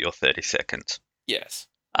did get your 30 seconds. Yes.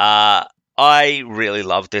 I really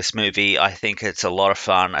love this movie. I think it's a lot of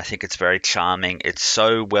fun. I think it's very charming. It's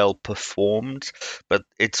so well performed, but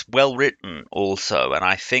it's well written also. And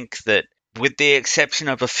I think that with the exception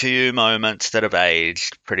of a few moments that have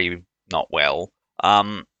aged pretty not well,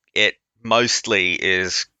 it mostly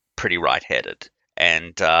is pretty right-headed.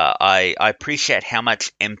 And I appreciate how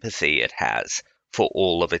much empathy it has for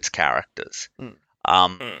all of its characters.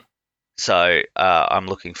 So I'm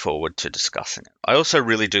looking forward to discussing it. I also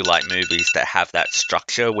really do like movies that have that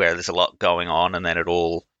structure where there's a lot going on and then it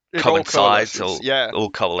all coincides,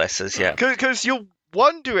 all coalesces, yeah. Because you're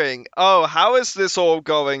wondering, how is this all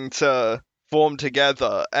going to form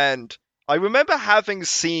together? And I remember having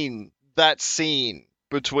seen that scene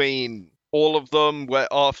between all of them where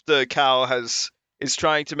after Cal has is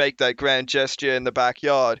trying to make that grand gesture in the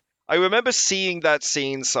backyard. I remember seeing that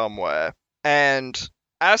scene somewhere, and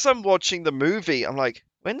as I'm watching the movie, I'm like,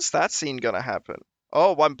 when's that scene gonna happen?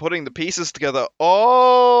 Oh, I'm putting the pieces together.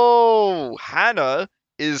 Oh, Hannah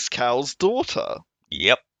is Cal's daughter.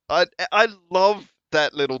 Yep. I love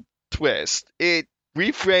that little twist. It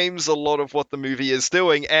reframes a lot of what the movie is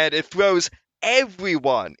doing, and it throws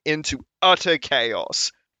everyone into utter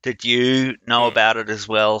chaos. Did you know about it as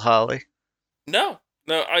well, Harley? No,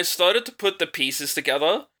 I started to put the pieces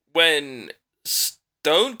together when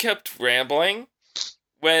Stone kept rambling,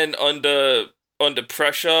 when under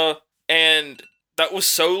pressure, and that was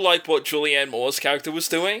so like what Julianne Moore's character was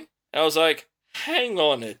doing. I was like, hang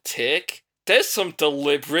on a tick. There's some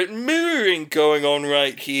deliberate mirroring going on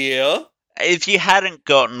right here. If you hadn't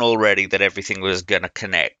gotten already that everything was going to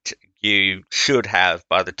connect, you should have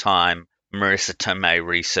by the time Marissa Tomei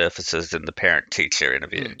resurfaces in the parent-teacher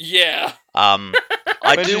interview. Yeah. I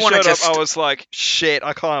when do she want to showed just... up, I was like, shit,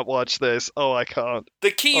 I can't watch this. Oh, I can't.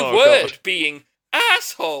 The key Oh, word God. being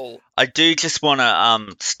asshole. I do just want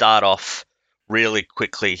to start off really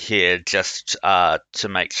quickly here, just to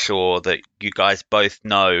make sure that you guys both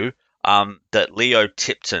know that Leo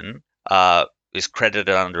Tipton is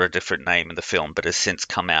credited under a different name in the film, but has since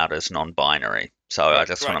come out as non-binary. So I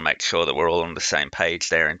just want to make sure that we're all on the same page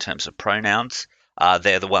there in terms of pronouns.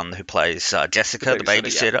 They're the one who plays Jessica, the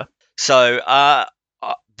babysitter. Yeah. So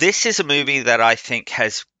this is a movie that I think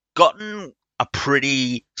has gotten a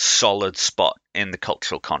pretty solid spot in the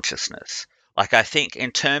cultural consciousness. Like, I think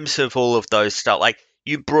in terms of all of those stuff, like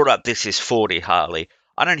you brought up This Is 40, Harley.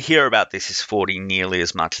 I don't hear about This Is 40 nearly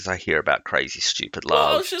as much as I hear about Crazy Stupid Love.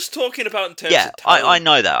 Well, I was just talking about in terms Yeah, of tone. I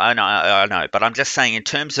know that. I know. But I'm just saying in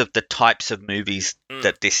terms of the types of movies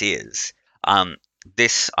that this is,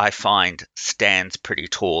 this, I find, stands pretty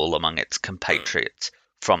tall among its compatriots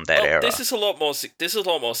from that era. This is a lot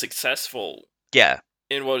more successful. Yeah.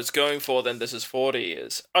 In what it's going for than This Is 40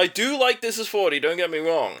 is. I do like This Is 40, don't get me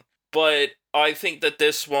wrong, but I think that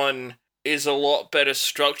this one is a lot better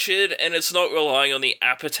structured, and it's not relying on the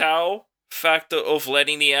Apatow factor of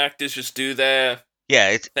letting the actors just do their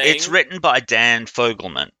it's written by Dan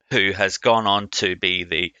Fogelman, who has gone on to be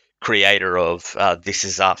the creator of This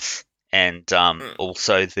Is Us, and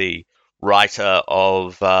also the writer-director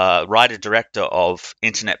of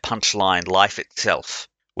Internet Punchline Life Itself,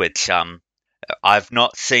 which I've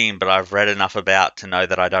not seen, but I've read enough about to know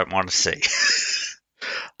that I don't want to see.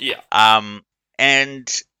 Yeah.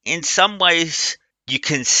 And in some ways, you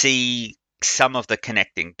can see some of the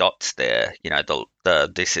connecting dots there. You know,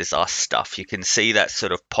 the This Is Us stuff. You can see that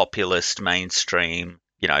sort of populist, mainstream,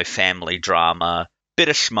 family drama, bit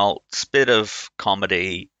of schmaltz, bit of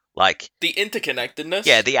comedy, like the interconnectedness.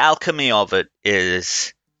 Yeah, the alchemy of it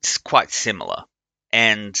is quite similar,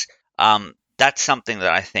 and that's something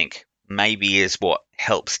that I think maybe is what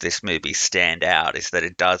helps this movie stand out, is that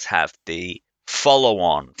it does have the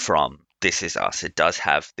follow-on from This Is Us. It does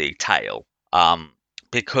have the tail.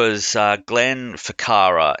 Because Glenn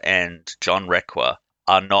Ficarra and John Requa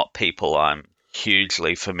are not people I'm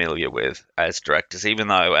hugely familiar with as directors, even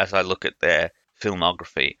though as I look at their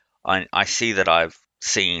filmography, I see that I've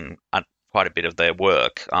seen quite a bit of their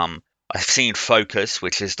work. I've seen Focus,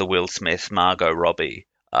 which is the Will Smith, Margot Robbie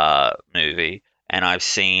movie, and I've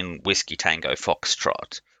seen Whiskey Tango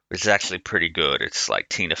Foxtrot, which is actually pretty good. It's like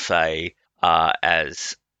Tina Fey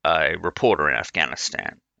as a reporter in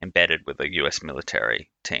Afghanistan, embedded with a US military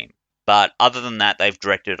team. But other than that, they've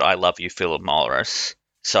directed I Love You, Philip Morris.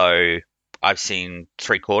 So I've seen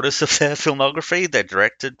 3/4 of their filmography, their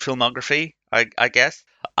directed filmography, I guess.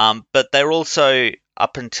 But they're also,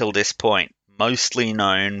 up until this point, mostly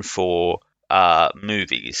known for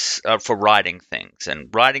movies, for writing things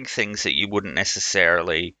that you wouldn't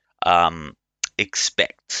necessarily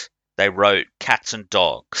expect. They wrote Cats and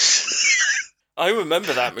Dogs. I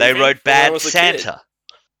remember that movie. They wrote when I Bad was a Santa.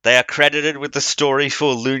 kid. They are credited with the story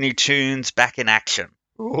for Looney Tunes Back in Action.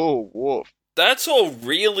 Oh, woof. That's all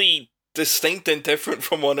really distinct and different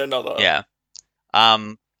from one another. Yeah.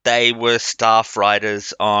 They were staff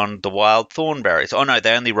writers on The Wild Thornberrys. Oh no,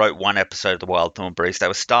 they only wrote one episode of The Wild Thornberrys. They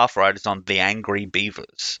were staff writers on The Angry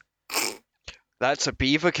Beavers. That's a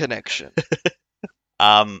beaver connection.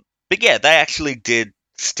 But yeah, they actually did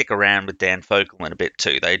stick around with Dan Fogelman a bit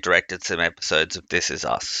too. They directed some episodes of This Is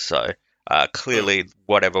Us. So clearly,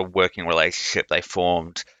 whatever working relationship they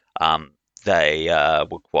formed, they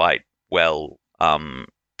were quite well.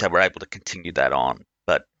 They were able to continue that on.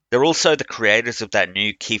 But they're also the creators of that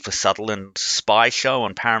new Kiefer Sutherland spy show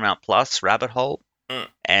on Paramount Plus, Rabbit Hole,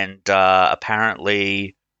 and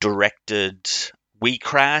apparently directed We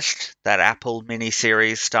Crashed, that Apple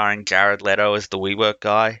miniseries starring Jared Leto as the WeWork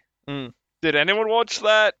guy. Did anyone watch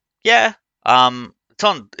that? Yeah, it's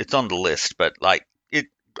on the list, but like it,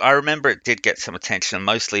 I remember it did get some attention,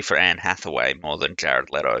 mostly for Anne Hathaway more than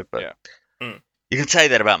Jared Leto. But Yeah. you can say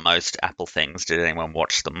that about most Apple things. Did anyone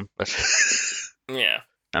watch them? But Yeah.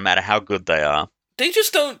 no matter how good they are, They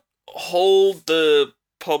just don't hold the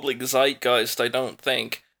public zeitgeist, I don't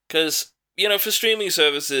think. Because, for streaming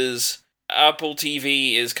services, Apple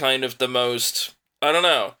TV is kind of the most, I don't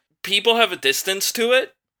know, people have a distance to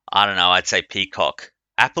it. I don't know. I'd say Peacock.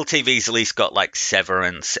 Apple TV's at least got like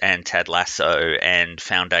Severance and Ted Lasso and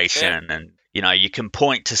Foundation, and you can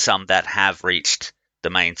point to some that have reached the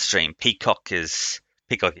mainstream. Peacock is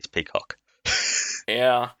Peacock.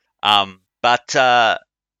 Yeah. But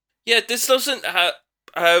Yeah, this doesn't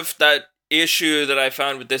have that issue that I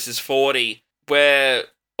found with This Is 40, where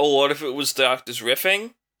a lot of it was the actors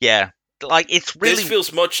riffing. yeah, like it's really This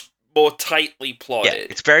feels much more tightly plotted. Yeah,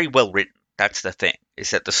 it's very well written. That's the thing,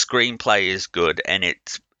 is that the screenplay is good and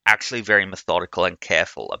it's actually very methodical and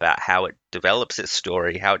careful about how it develops its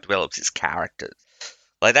story, how it develops its characters.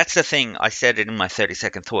 Like, that's the thing, I said it in my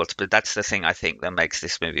 30-second thoughts, but that's the thing I think that makes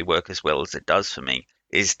this movie work as well as it does for me,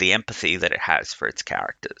 is the empathy that it has for its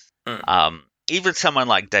characters. Even someone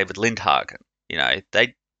like David Lindhagen,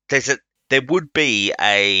 there would be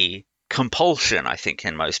a compulsion, I think,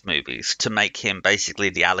 in most movies to make him basically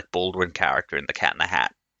the Alec Baldwin character in The Cat in the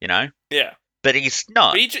Hat, Yeah. But he's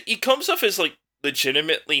not. But he comes off as, like,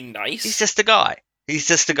 legitimately nice. He's just a guy. He's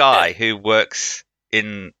just a guy who works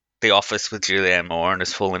in the office with Julianne Moore and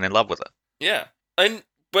has fallen in love with her. Yeah. And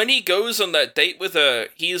when he goes on that date with her,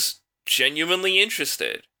 he's genuinely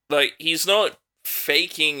interested. Like, he's not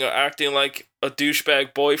faking or acting like a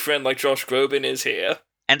douchebag boyfriend like Josh Groban is here.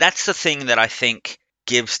 And that's the thing that I think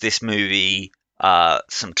gives this movie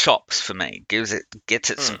some chops for me, gets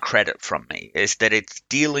it some credit from me, is that it's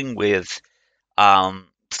dealing with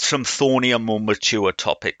some thornier, more mature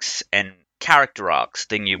topics and character arcs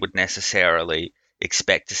than you would necessarily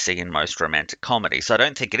expect to see in most romantic comedies. I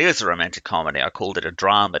don't think it is a romantic comedy. I called it a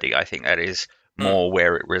dramedy. I think that is more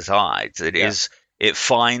where it resides. It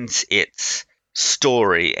finds its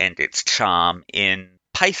story and its charm in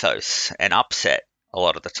pathos and upset a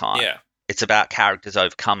lot of the time. Yeah. It's about characters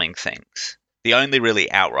overcoming things. The only really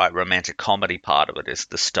outright romantic comedy part of it is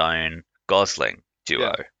the Stone-Gosling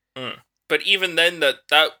duo. Yeah. But even then, that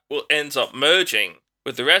ends up merging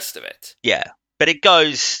with the rest of it. Yeah, but it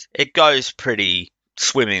goes pretty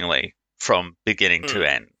swimmingly from beginning to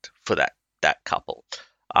end for that couple.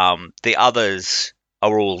 The others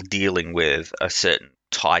are all dealing with a certain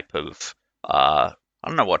type of I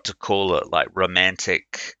don't know what to call it, like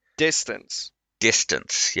romantic Distance.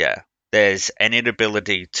 Yeah. There's an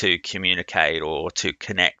inability to communicate or to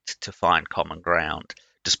connect, to find common ground,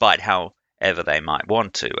 despite however they might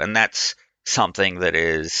want to. And that's something that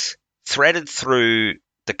is threaded through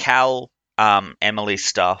the Cal, Emily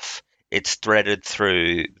stuff. It's threaded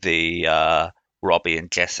through the Robbie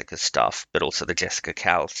and Jessica stuff, but also the Jessica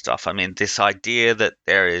Cal stuff. I mean, this idea that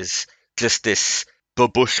there is just this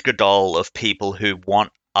babushka doll of people who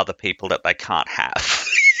want other people that they can't have,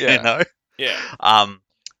 Yeah.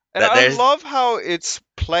 And I love how it's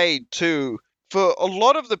played too. For a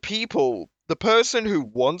lot of the people, the person who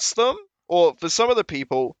wants them, or for some of the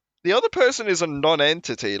people, the other person is a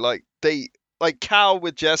non-entity. Like Cal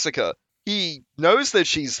with Jessica, he knows that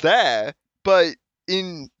she's there, but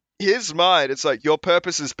in his mind, it's like, your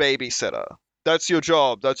purpose is babysitter. That's your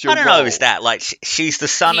job. That's your I don't role. know, is that like she's the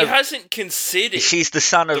son He of... hasn't considered She's the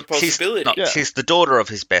son of... the possibility. She's the daughter of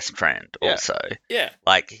his best friend also. Yeah.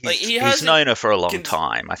 Like, Like, he he's hasn't known her for a long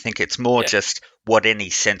time. I think it's more just what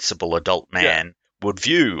any sensible adult man would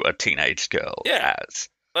view a teenage girl as.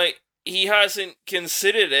 Like, he hasn't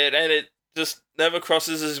considered it, and it just never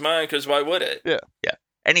crosses his mind, because why would it? Yeah.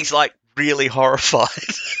 And he's like really horrified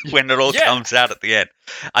when it all comes out at the end.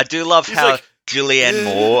 I do love He's how like, Julianne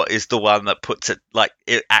Moore is the one that puts it, like,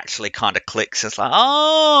 it actually kind of clicks. It's like,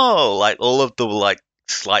 oh, like all of the like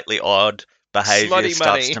slightly odd behavior Slutty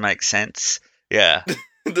starts money. to make sense. Yeah.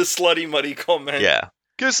 the slutty muddy comment. Yeah.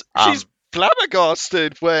 Because she's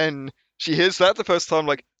flabbergasted when she hears that the first time,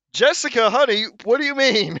 like, Jessica, honey, what do you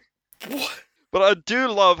mean? What? But I do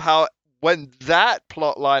love how when that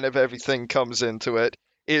plot line of everything comes into it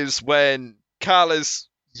is when Carl is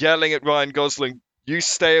yelling at Ryan Gosling, you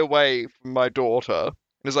stay away from my daughter. And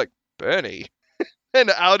it's like, Bernie.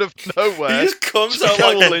 And out of nowhere, He just comes out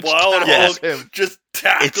Jessica like a Lynch wild tackles hog, him. just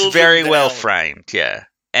tackles It's him very well down. framed, yeah.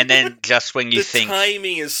 And then just when you The think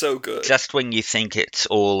timing is so good. just when you think it's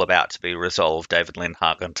all about to be resolved, David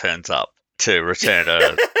Lindhagen turns up to return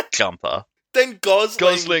a jumper. then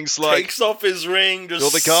Gosling's like, takes off his ring, just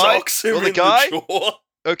 "You're the guy? socks him You're the in guy?" the jaw.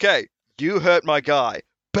 Okay, you hurt my guy.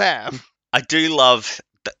 Bam. I do love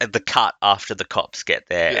the cut after the cops get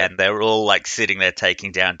there, Yeah. and they're all like sitting there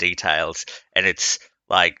taking down details, and it's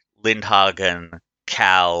like Lindhagen,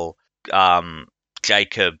 Cal,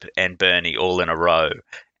 Jacob, and Bernie all in a row,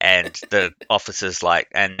 and the officer's like,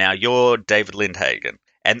 and now you're David Lindhagen.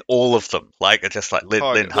 And all of them, like, are just like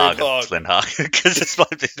Lindhagen, because it's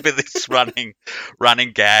like there's been this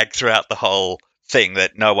running gag throughout the whole thing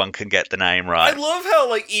that no one can get the name right. I love how,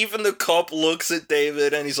 like, even the cop looks at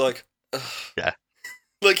David and he's like, ugh. Yeah.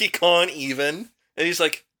 Like, he can't even. And he's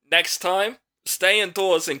like, next time, stay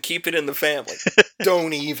indoors and keep it in the family.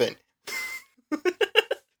 Don't even.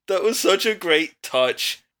 That was such a great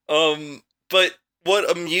touch. But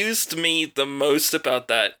what amused me the most about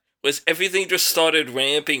that was everything just started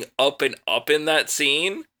ramping up and up in that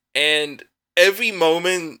scene, and every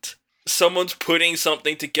moment someone's putting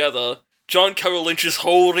something together, John Carroll Lynch is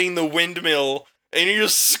holding the windmill, and you're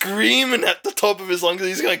just screaming at the top of his lungs that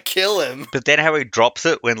he's gonna kill him. But then how he drops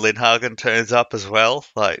it when Lindhagen turns up as well,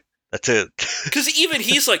 like, that's it. Because even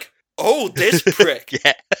he's like, oh, this prick.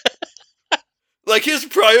 Yeah. Like, his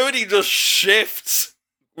priority just shifts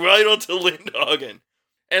right onto Lindhagen.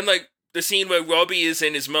 And, like, the scene where Robbie is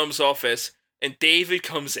in his mum's office and David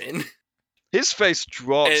comes in. His face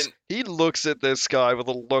drops. And- He looks at this guy with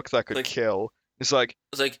a look that could Like- kill. He's like,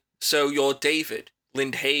 It's like, so you're David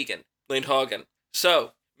Lindhagen.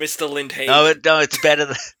 So, Mr. Lindhagen. No, it's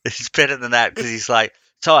better than that, because he's like,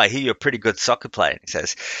 so I hear you're a pretty good soccer player. And he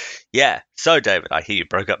says, yeah, so David, I hear you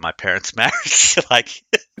broke up my parents' marriage. Like,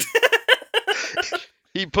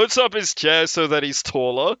 he puts up his chair so that he's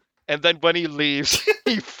taller, and then when he leaves,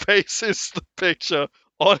 he faces the picture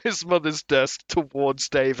on his mother's desk towards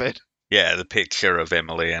David. yeah, the picture of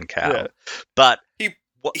Emily and Cal. Yeah. But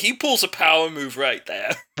He pulls a power move right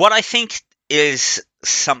there. what I think is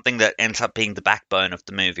something that ends up being the backbone of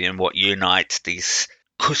the movie and what unites these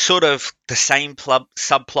sort of the same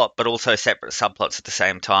subplot, but also separate subplots at the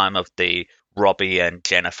same time, of the Robbie and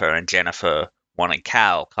Jennifer wanting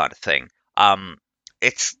Cal kind of thing.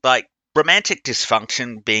 It's like romantic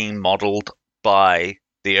dysfunction being modeled by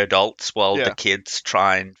the adults while Yeah. the kids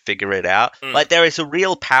try and figure it out. Mm. Like, there is a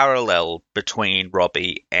real parallel between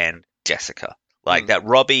Robbie and Jessica. Like, that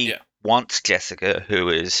Robbie wants Jessica, who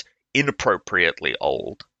is inappropriately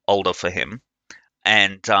older for him,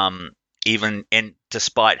 and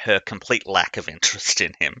despite her complete lack of interest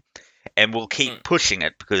in him, and will keep pushing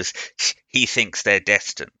it because he thinks they're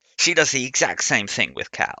destined. She does the exact same thing with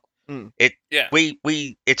Cal.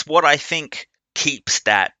 It's what I think keeps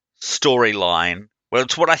that storyline. Well,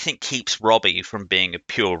 it's what I think keeps Robbie from being a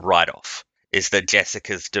pure write-off, is that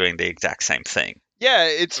Jessica's doing the exact same thing. Yeah,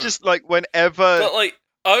 it's just like whenever... But, like,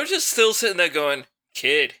 I was just still sitting there going,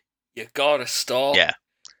 kid, you gotta stop. Yeah.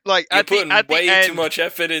 Like, You're at putting the way end, too much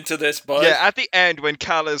effort into this, bud. Yeah, at the end when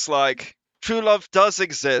Cal is like, true love does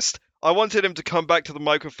exist, I wanted him to come back to the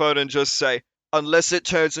microphone and just say, unless it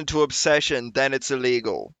turns into obsession, then it's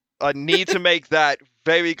illegal. I need to make that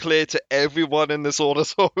very clear to everyone in this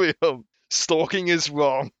auditorium. Stalking is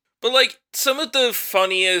wrong. But, like, some of the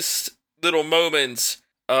funniest little moments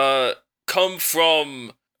come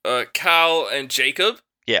from Cal and Jacob.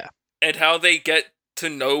 Yeah. And how they get to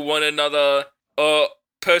know one another.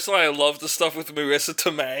 Personally, I love the stuff with Marissa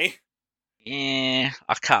Tomei. Yeah,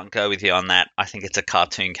 I can't go with you on that. I think it's a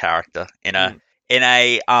cartoon character in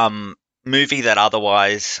a movie that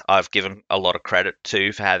otherwise I've given a lot of credit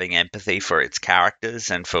to for having empathy for its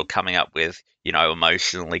characters and for coming up with,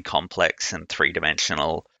 emotionally complex and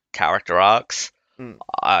three-dimensional character arcs.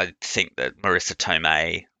 I think that Marissa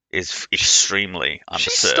Tomei is extremely underserved. She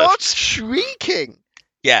starts shrieking.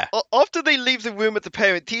 Yeah. After they leave the room at the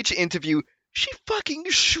parent-teacher interview, she fucking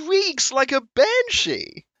shrieks like a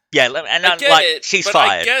banshee. Yeah, and I get like, it, she's but I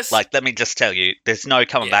fired. guess- Like, let me just tell you, there's no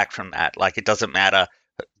coming back from that. Like, it doesn't matter,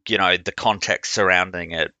 the context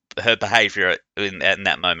surrounding it. Her behavior in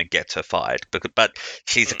that moment gets her fired. But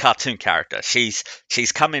she's a cartoon character. She's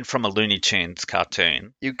come in from a Looney Tunes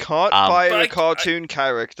cartoon. You can't But fire I- a cartoon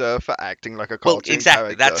character for acting like a Well, cartoon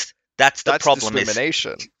exactly. character. That's the problem.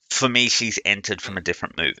 Discrimination. For me, she's entered from a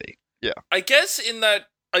different movie. I guess in that,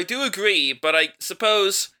 I do agree, but I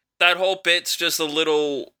suppose that whole bit's just a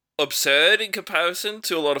little absurd in comparison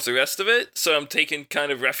to a lot of the rest of it, so I'm taking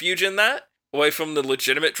kind of refuge in that, away from the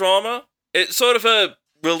legitimate drama. It's sort of a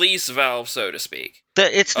release valve, so to speak.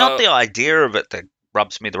 It's not the idea of it that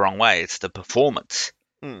rubs me the wrong way. It's the performance.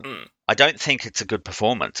 I don't think it's a good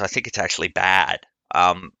performance. I think it's actually bad.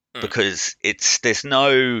 Because there's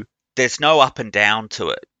no up and down to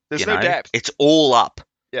it. There's no depth. It's all up.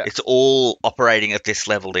 Yeah. It's all operating at this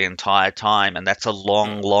level the entire time, and that's a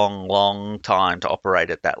long, long, long time to operate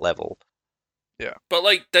at that level. But,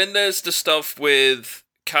 like, then there's the stuff with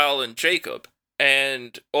Cal and Jacob,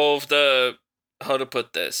 and all of the, how to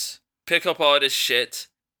put this, pickup artist shit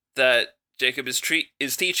that Jacob is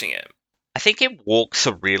teaching him. I think it walks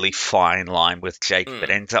a really fine line with Jacob. It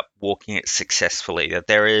ends up walking it successfully. That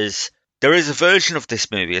there is a version of this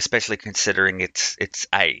movie, especially considering its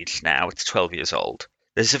age now. It's 12 years old.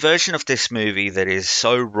 There's a version of this movie that is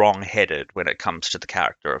so wrong-headed when it comes to the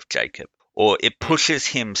character of Jacob, or it pushes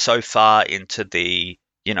him so far into the,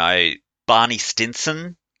 Barney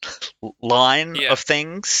Stinson line of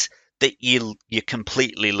things that you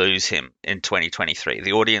completely lose him in 2023.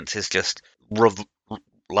 The audience is just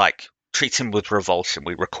treats him with revulsion.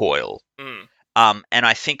 We recoil. And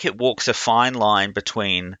I think it walks a fine line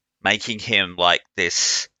between making him like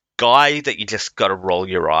this guy that you just got to roll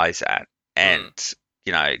your eyes at and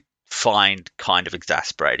find kind of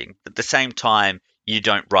exasperating. But at the same time, you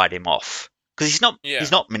don't write him off because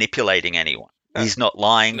he's not manipulating anyone. He's not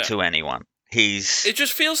lying to anyone. It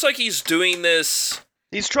just feels like he's doing this.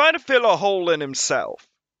 He's trying to fill a hole in himself.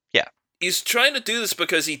 Yeah. He's trying to do this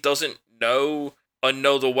because he doesn't know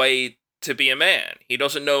another way to be a man. He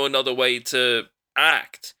doesn't know another way to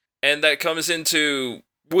act. And that comes into,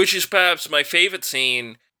 which is perhaps my favorite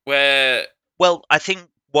scene, where... Well, I think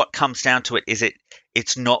what comes down to it is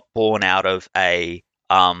it's not born out of a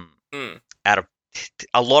lot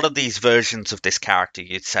of these versions of this character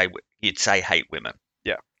you'd say hate women.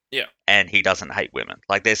 Yeah. And he doesn't hate women.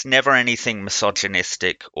 Like, there's never anything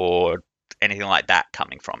misogynistic or anything like that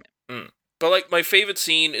coming from him. But, like, my favorite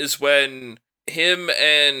scene is when him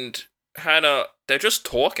and Hannah, they're just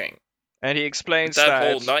talking. And he explains that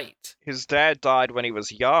whole night. His dad died when he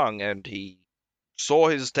was young, and he saw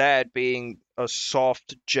his dad being a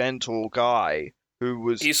soft, gentle guy who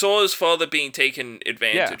was... He saw his father being taken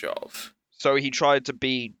advantage of. So he tried to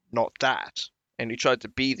be not that, and he tried to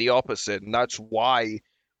be the opposite, and that's why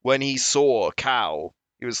when he saw Cal,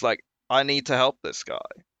 he was like, I need to help this guy.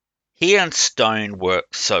 He and Stone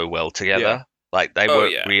work so well together. Yeah. Like, they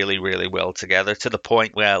work really, really well together, to the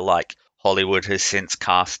point where, like, Hollywood has since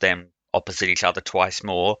cast them opposite each other twice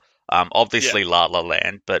more. Obviously La La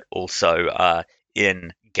Land, but also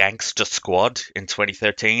in Gangster Squad in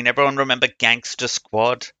 2013. Everyone remember Gangster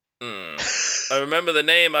Squad? I remember the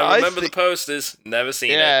name. I remember the posters. Never seen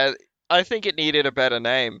it. Yeah, I think it needed a better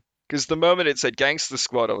name. Because the moment it said Gangster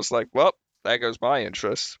Squad, I was like, well, there goes my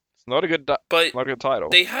interest. It's not a good title.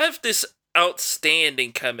 They have this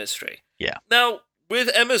outstanding chemistry. Yeah. Now, with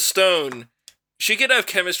Emma Stone, she could have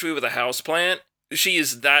chemistry with a houseplant. She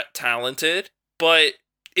is that talented. But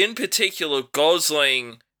in particular,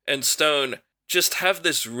 Gosling and Stone just have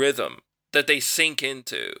this rhythm that they sink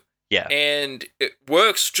into. Yeah. And it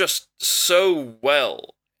works just so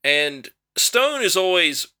well. And Stone is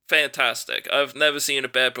always fantastic. I've never seen a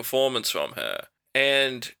bad performance from her.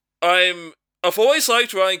 And I've always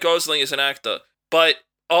liked Ryan Gosling as an actor, but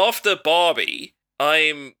after Barbie,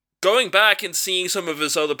 I'm going back and seeing some of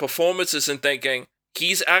his other performances and thinking,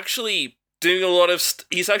 he's actually doing a lot of...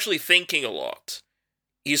 he's actually thinking a lot.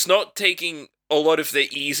 He's not taking a lot of the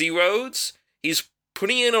easy roads. He's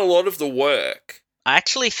putting in a lot of the work. I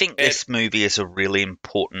actually think this movie is a really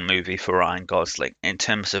important movie for Ryan Gosling in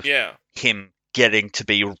terms of him getting to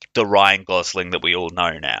be the Ryan Gosling that we all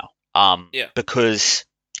know now. Because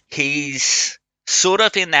he's sort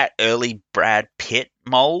of in that early Brad Pitt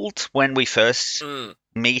mold when we first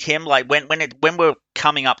meet him. Like when we're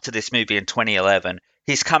coming up to this movie in 2011,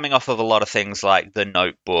 he's coming off of a lot of things like The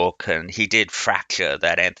Notebook, and he did Fracture,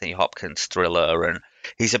 that Anthony Hopkins thriller, and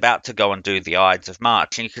he's about to go and do The Ides of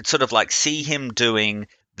March. And you could sort of like see him doing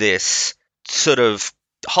this sort of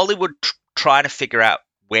Hollywood trying to figure out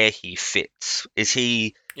where he fits. Is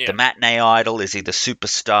he the matinee idol? Is he the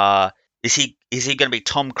superstar? Is he going to be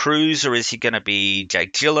Tom Cruise, or is he going to be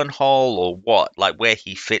Jake Gyllenhaal, or what? Like, where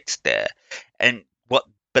he fits there.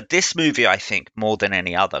 But this movie, I think, more than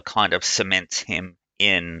any other, kind of cements him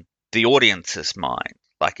in the audience's mind.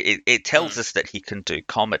 Like, it tells us that he can do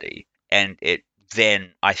comedy, and it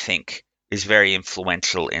then, I think, is very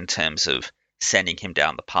influential in terms of sending him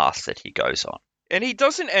down the path that he goes on. And he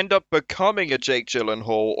doesn't end up becoming a Jake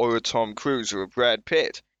Gyllenhaal or a Tom Cruise or a Brad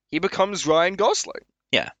Pitt. He becomes Ryan Gosling.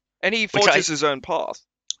 Yeah. And he forges his own path.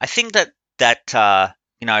 I think that the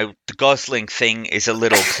Gosling thing is a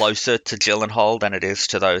little closer to Gyllenhaal than it is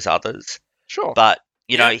to those others. Sure. But,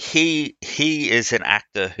 he is an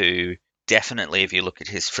actor who definitely, if you look at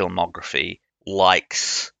his filmography,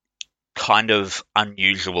 likes kind of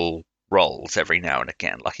unusual roles every now and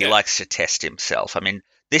again. Like, he likes to test himself. I mean,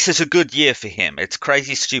 this is a good year for him. It's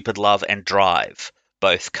Crazy Stupid Love and Drive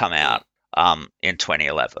both come out in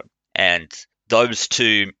 2011. And those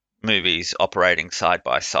two movies operating side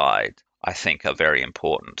by side, I think, are very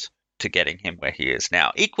important to getting him where he is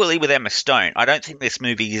now. Equally with Emma Stone, I don't think this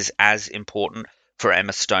movie is as important for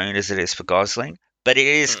Emma Stone as it is for Gosling, but it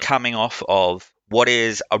is coming off of what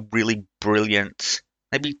is a really brilliant,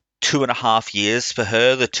 maybe 2.5 years for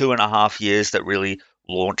her, the 2.5 years that really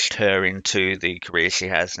launched her into the career she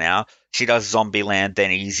has now. She does Zombieland,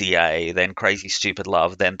 then Easy A, then Crazy Stupid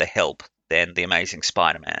Love, then The Help, then The Amazing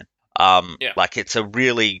Spider-Man. Like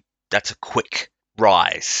that's a quick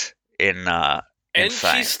rise in and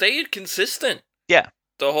fame. she stayed consistent. Yeah.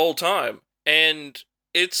 The whole time. And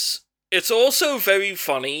it's also very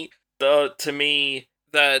funny to me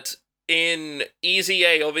that in Easy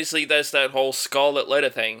A, obviously there's that whole Scarlet Letter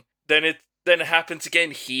thing. Then it happens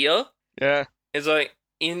again here. Yeah. It's like,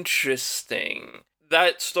 interesting.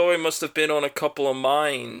 That story must have been on a couple of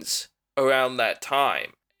minds around that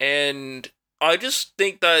time. And I just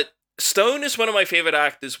think that Stone is one of my favorite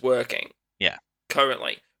actors working. Yeah.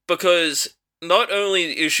 Currently. Because not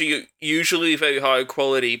only is she usually very high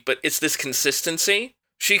quality, but it's this consistency.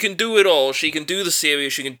 She can do it all. She can do the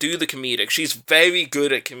serious, she can do the comedic. She's very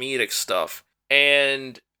good at comedic stuff.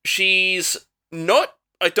 And she's not...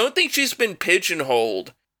 I don't think she's been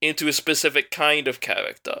pigeonholed into a specific kind of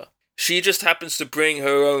character. She just happens to bring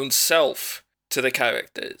her own self to the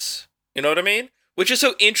characters. You know what I mean? Which is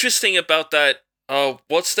so interesting about that.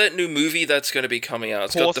 What's that new movie that's going to be coming out?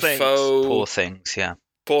 It's got the faux... Poor Things, yeah.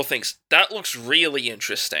 Poor Things. That looks really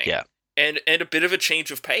interesting. Yeah. And a bit of a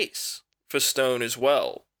change of pace for Stone as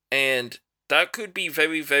well. And that could be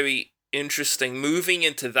very, very interesting moving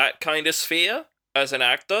into that kind of sphere as an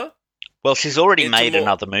actor. Well, she's already made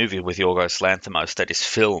another movie with Yorgos Lanthimos that is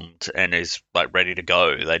filmed and is like ready to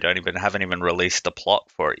go. They haven't even released the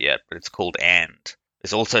plot for it yet, but it's called And.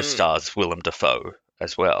 It also stars Willem Dafoe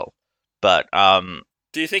as well. But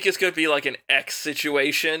do you think it's going to be like an X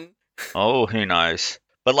situation? Oh, who knows?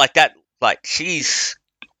 But she's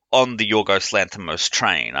on the Yorgos Lanthimos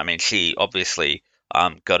train. I mean, she obviously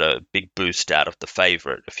got a big boost out of The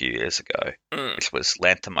Favourite a few years ago, which was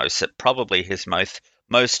Lanthimos at probably his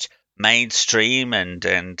most mainstream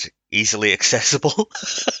and easily accessible.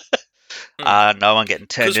 No one getting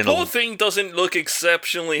turned into... Because Poor Thing doesn't look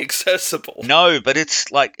exceptionally accessible. No, but it's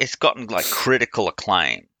gotten critical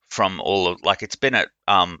acclaim from all of... it's been at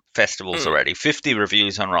festivals already. 50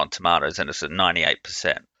 reviews on Rotten Tomatoes and it's at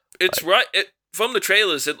 98%. It's right... from the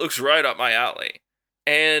trailers, it looks right up my alley.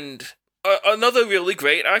 And another really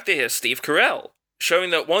great actor here, Steve Carell, showing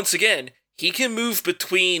that once again, he can move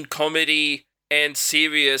between comedy and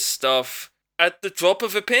serious stuff at the drop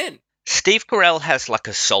of a pin. Steve Carell has a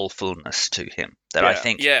soulfulness to him that I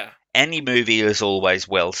think any movie is always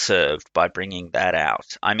well served by bringing that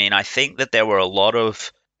out. I mean, I think that there were a lot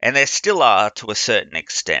of, and there still are to a certain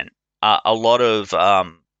extent, a lot of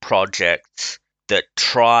projects that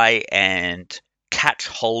try and catch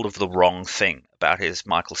hold of the wrong thing about his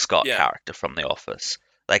Michael Scott character from The Office.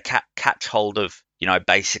 They catch hold of,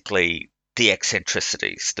 basically the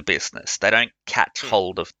eccentricities, the business. They don't catch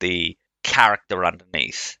hold of the character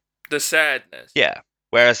underneath. The sadness. Yeah.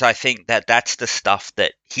 Whereas I think that that's the stuff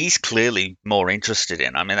that he's clearly more interested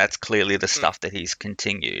in. I mean, that's clearly the stuff that he's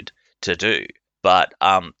continued to do. But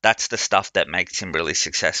that's the stuff that makes him really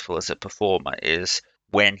successful as a performer, is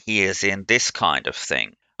when he is in this kind of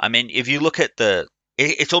thing. I mean, if you look at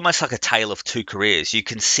it's almost like a tale of two careers. You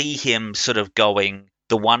can see him sort of going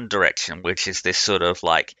the one direction, which is this sort of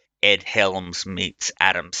Ed Helms meets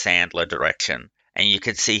Adam Sandler direction. And you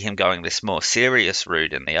can see him going this more serious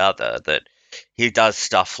route in the other, that he does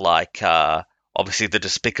stuff like, obviously, the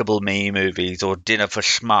Despicable Me movies or Dinner for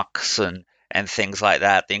Schmucks and things like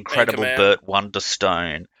that, The Incredible Burt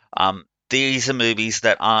Wonderstone. These are movies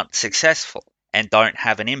that aren't successful and don't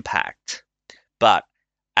have an impact. But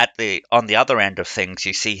on the other end of things,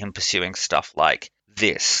 you see him pursuing stuff like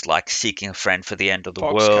this, like Seeking a Friend for the End of the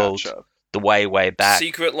World. The Way Back.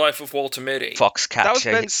 Secret Life of Walter Mitty. Foxcatcher. That was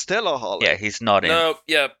Ben Stiller, Holly. Yeah, he's not in. No,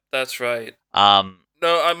 yeah, that's right. No,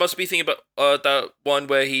 I must be thinking about that one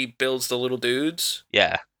where he builds the little dudes.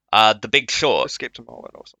 Yeah. The Big Short. Escape to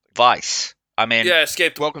Marwen or something. Vice. I mean... Yeah,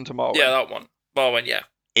 Escape to... Welcome to Marwen. Yeah, that one. Marwen, yeah.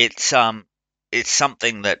 It's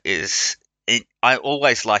something that is... I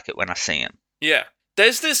always like it when I see him. Yeah.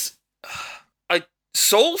 There's this...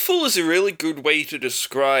 Soulful is a really good way to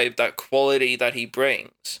describe that quality that he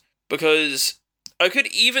brings. Because I could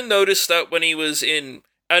even notice that when he was in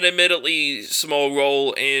an admittedly small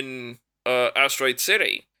role in Asteroid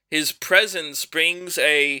City, his presence brings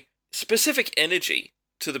a specific energy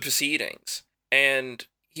to the proceedings. And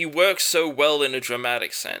he works so well in a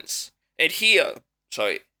dramatic sense. And here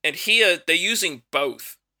they're using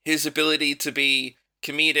both his ability to be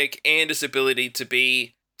comedic and his ability to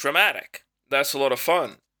be dramatic. That's a lot of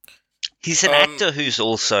fun. He's an actor who's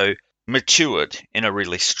also matured in a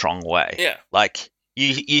really strong way. Yeah. Like,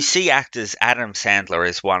 you see actors, Adam Sandler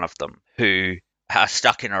is one of them, who are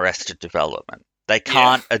stuck in Arrested Development. They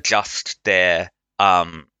can't adjust their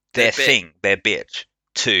bit,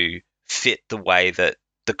 to fit the way that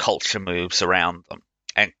the culture moves around them.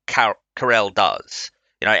 And Carell does.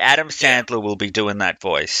 You know, Adam Sandler will be doing that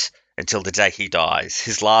voice until the day he dies.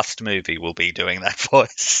 His last movie will be doing that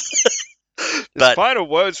voice. His final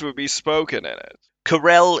words will be spoken in it.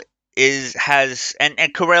 Carell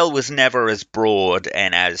and Carell was never as broad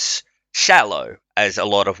and as shallow as a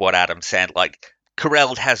lot of what Adam Sandler. Like,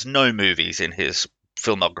 Carell has no movies in his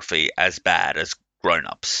filmography as bad as Grown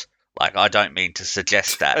Ups. Like, I don't mean to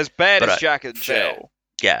suggest that. As bad as Jack and Jill.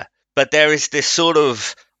 Yeah, but there is this sort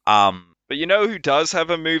of But you know who does have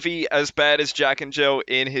a movie as bad as Jack and Jill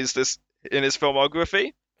in his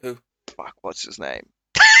filmography? Who? Fuck, what's his name?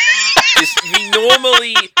 We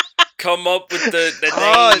normally come up with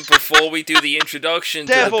the name before we do the introduction.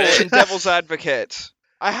 Devil's Advocate.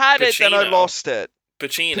 I had it, then I lost it.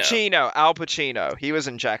 Pacino. Al Pacino. He was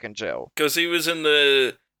in Jack and Jill. Because he was in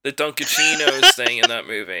the Dunkachinos thing in that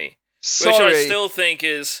movie. Sorry. Which I still think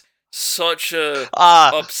is such a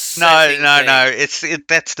upsetting thing. No.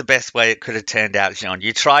 That's the best way it could have turned out, Jean.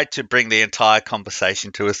 You tried to bring the entire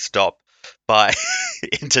conversation to a stop by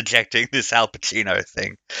interjecting this Al Pacino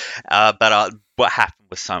thing, but what happened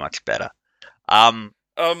was so much better. I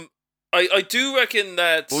do reckon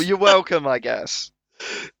that. Well, you're welcome, I guess.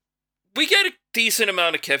 We get a decent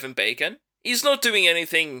amount of Kevin Bacon. He's not doing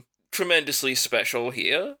anything tremendously special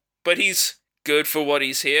here, but he's good for what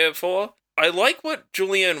he's here for. I like what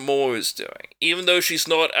Julianne Moore is doing, even though she's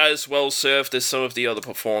not as well served as some of the other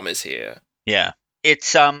performers here. Yeah,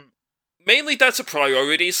 it's mainly that's a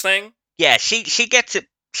priorities thing. Yeah, she gets it.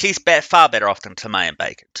 She's far better off than Tomei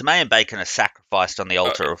Bacon. Tomei Bacon is sacrificed on the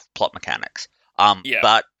altar of plot mechanics.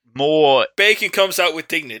 But Moore... Bacon comes out with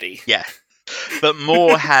dignity. Yeah. But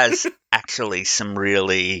Moore has actually some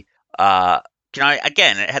really...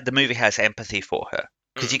 again, the movie has empathy for her.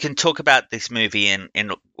 Because you can talk about this movie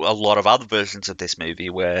in a lot of other versions of this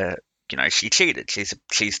movie where, she cheated. She's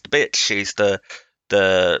the bitch. She's the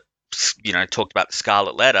talked about the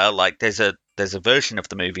Scarlet Letter. Like, there's a version of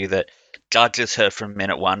the movie that judges her from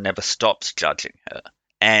minute one, never stops judging her.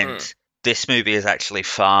 And this movie is actually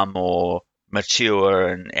far more mature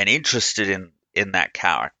and interested in that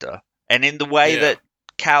character. And in the way that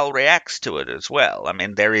Cal reacts to it as well. I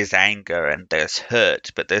mean, there is anger and there's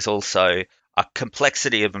hurt, but there's also a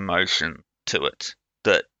complexity of emotion to it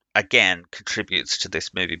that, again, contributes to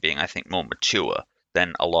this movie being, I think, more mature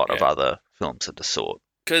than a lot of other films of the sort.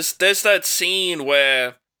 Because there's that scene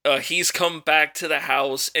where he's come back to the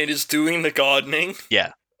house and is doing the gardening.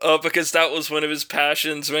 Yeah. Because that was one of his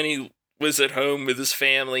passions when he was at home with his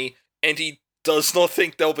family, and he does not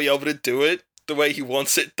think they'll be able to do it the way he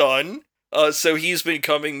wants it done. So he's been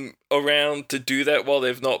coming around to do that while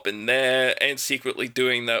they've not been there, and secretly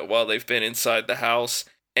doing that while they've been inside the house.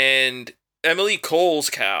 And Emily calls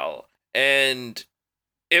Cal, and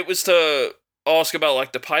it was to ask about,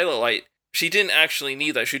 like, the pilot light. She didn't actually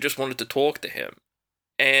need that, she just wanted to talk to him.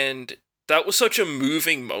 And that was such a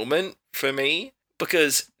moving moment for me,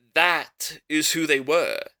 because that is who they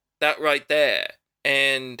were. That right there.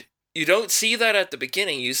 And you don't see that at the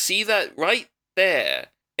beginning, you see that right there.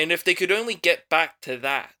 And if they could only get back to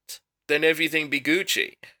that, then everything be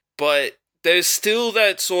Gucci. But there's still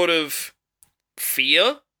that sort of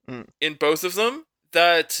fear in both of them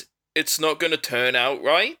that it's not going to turn out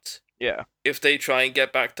right. Yeah. If they try and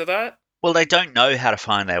get back to that. Well, they don't know how to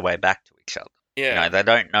find their way back to each other. Yeah. They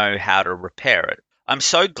don't know how to repair it. I'm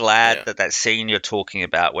so glad that scene you're talking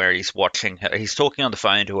about where he's watching her, he's talking on the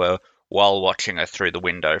phone to her while watching her through the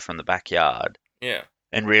window from the backyard. Yeah.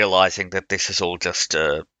 And realizing that this is all just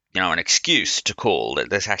an excuse to call, that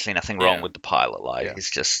there's actually nothing wrong with the pilot light. Yeah.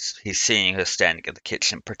 He's seeing her standing in the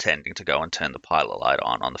kitchen pretending to go and turn the pilot light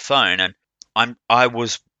on the phone. And I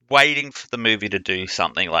was waiting for the movie to do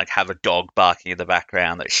something like have a dog barking in the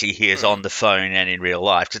background that she hears on the phone and in real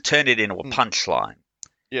life, to turn it into a punchline.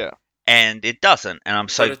 Yeah. And it doesn't, and I'm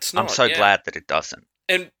so glad that it doesn't.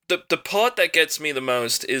 And the part that gets me the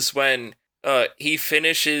most is when he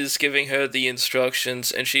finishes giving her the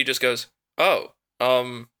instructions and she just goes,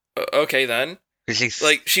 okay then.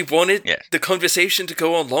 Like, she wanted the conversation to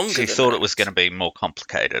go on longer. She thought it was going to be more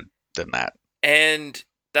complicated than that. And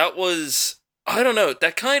that was, I don't know,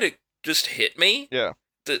 that kind of just hit me. Yeah.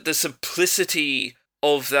 The simplicity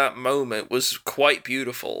of that moment was quite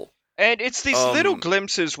beautiful. And it's these little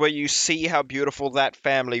glimpses where you see how beautiful that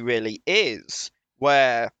family really is,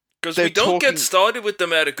 where Because they're we don't talking- get started with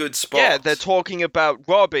them at a good spot. Yeah, they're talking about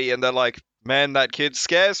Robbie, and they're like, man, that kid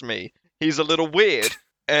scares me. He's a little weird.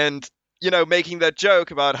 And, making that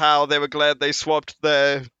joke about how they were glad they swapped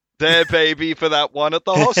their baby for that one at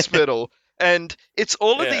the hospital. And it's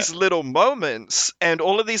all of Yeah. these little moments and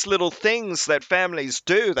all of these little things that families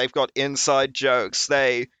do. They've got inside jokes.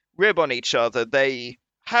 They rib on each other. They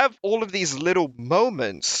have all of these little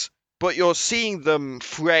moments, but you're seeing them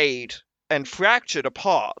frayed and fractured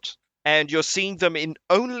apart. And you're seeing them in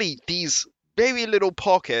only these very little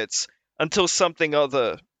pockets until something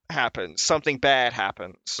other happens, something bad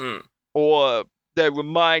happens. Or they're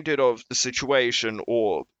reminded of the situation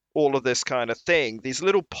or all of this kind of thing. These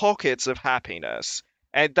little pockets of happiness.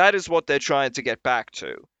 And that is what they're trying to get back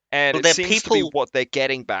to. And Well, it they're seems to be people- what they're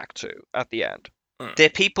getting back to at the end. They're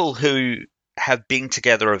people who have been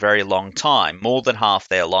together a very long time, more than half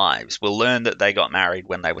their lives. We'll learn that they got married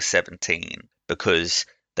when they were 17 because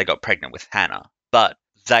they got pregnant with Hannah. But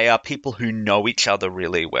they are people who know each other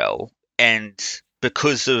really well. And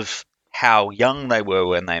because of how young they were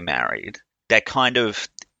when they married, they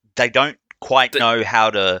don't quite know how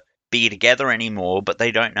to be together anymore, but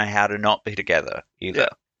they don't know how to not be together either.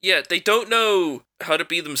 Yeah, they don't know how to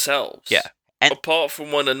be themselves. Yeah. And, apart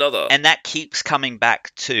from one another. And that keeps coming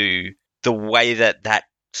back to the way that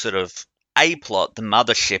sort of A-plot, the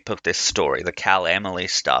mothership of this story, the Cal-Emily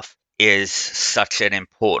stuff, is such an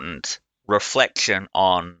important reflection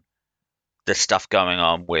on the stuff going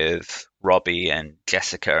on with Robbie and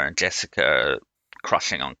Jessica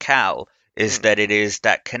crushing on Cal, is that it is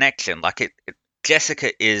that connection. Like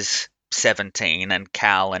Jessica is 17 and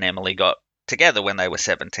Cal and Emily got together when they were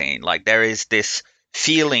 17. Like there is this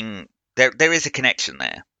feeling, there is a connection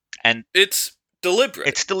there. And it's deliberate.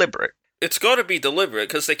 It's deliberate. It's got to be deliberate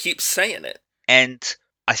because they keep saying it. And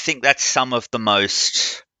I think that's some of the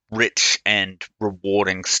most rich and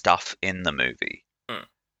rewarding stuff in the movie.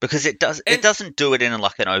 Because it doesn't do it in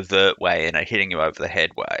like an overt way, in a hitting you over the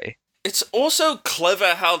head way. It's also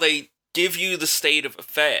clever how they give you the state of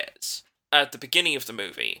affairs at the beginning of the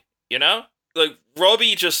movie, you know? Like,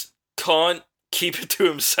 Robbie just can't keep it to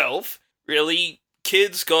himself, really.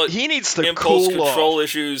 Kid's got he needs to impulse cool control off.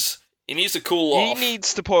 issues. He needs to cool off. He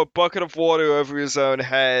needs to pour a bucket of water over his own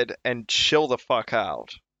head and chill the fuck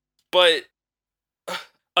out. But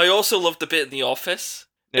I also love the bit in the office.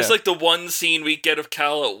 It's like the one scene we get of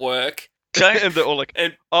Cal at work. And they're all like,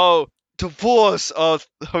 oh, divorce. Oh,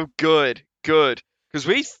 good. Because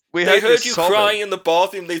we They heard heard you crying in the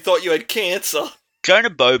bathroom. They thought you had cancer. Jonah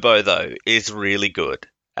Bobo, though, is really good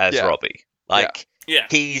as Robbie. Like,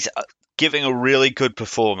 he's giving a really good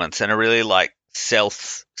performance and a really, like,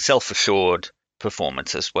 self-assured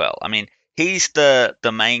performance as well. I mean, he's the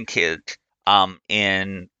main kid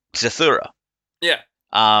in Zathura. Yeah.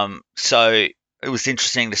 So it was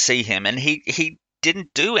interesting to see him, and he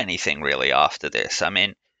didn't do anything really after this. I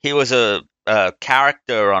mean, he was a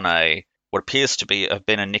character on what appears to have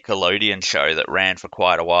been a Nickelodeon show that ran for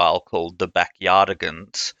quite a while called The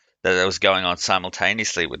Backyardigans that was going on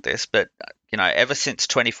simultaneously with this. But, ever since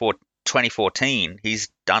 2014, he's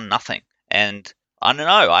done nothing. And I don't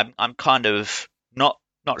know, I'm kind of not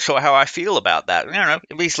sure how I feel about that.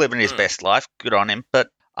 If he's living his best life, good on him. But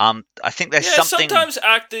I think there's something... sometimes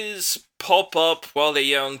actors pop up while they're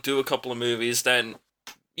young, do a couple of movies, then,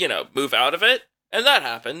 move out of it. And that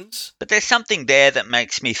happens. But there's something there that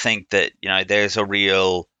makes me think that, there's a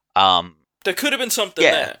real... there could have been something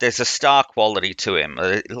there. Yeah, there's a star quality to him.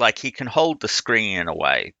 Like, he can hold the screen in a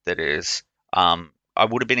way that is... I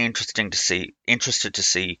would have been interested to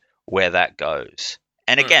see where that goes.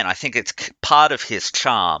 And again, I think it's part of his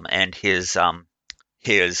charm and his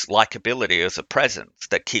likability as a presence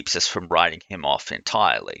that keeps us from writing him off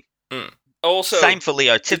entirely. Also, same for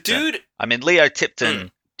Leo Tipton. Leo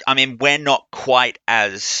Tipton... we're not quite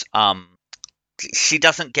as... she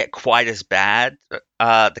doesn't get quite as bad,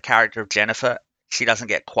 the character of Jennifer. She doesn't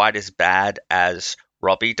get quite as bad as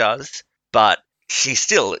Robbie does, but she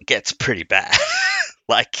still gets pretty bad.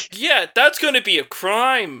 Yeah, that's going to be a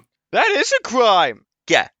crime. That is a crime.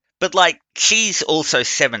 Yeah, but, she's also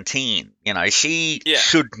 17, she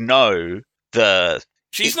should know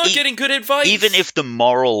She's not getting good advice. Even if the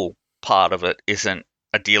moral part of it isn't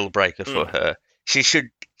a deal breaker for her,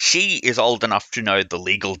 she is old enough to know the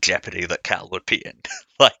legal jeopardy that Cal would be in.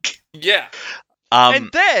 Yeah. And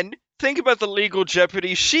then think about the legal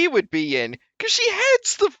jeopardy she would be in, because she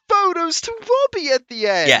heads the photos to Robbie at the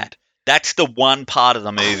end. Yeah, that's the one part of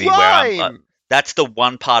the movie That's the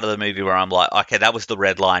one part of the movie where I'm like, okay, that was the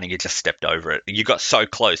red line and you just stepped over it. You got so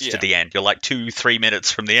close to the end. You're like 2-3 minutes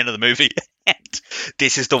from the end of the movie. And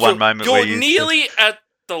this is the one moment where you're nearly at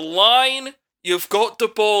the line, you've got the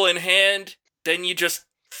ball in hand, then you just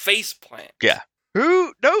face plant. Yeah.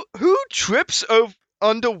 Who trips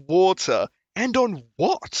underwater and on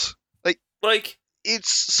what? Like,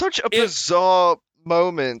 it's such a bizarre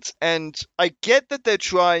moment, and I get that they're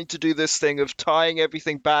trying to do this thing of tying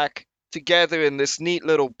everything back together in this neat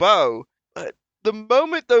little bow, but the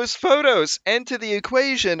moment those photos enter the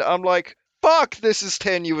equation, I'm like, fuck, this is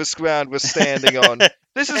tenuous ground we're standing on.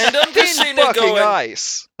 This is thin fucking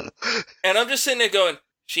ice. And I'm just sitting there going,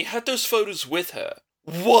 she had those photos with her.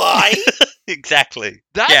 Why? Exactly.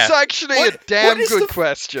 That's actually a damn good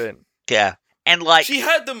question. Yeah. And like, she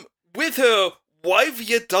had them with her. Why have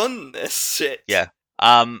you done this shit? Yeah.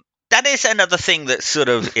 That is another thing that sort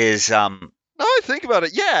of is now I think about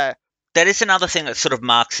it, yeah. That is another thing that sort of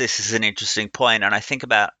marks this as an interesting point, and I think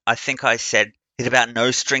I said it about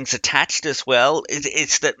No Strings Attached as well.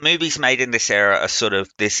 It's that movies made in this era are sort of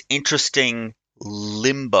this interesting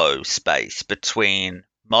limbo space between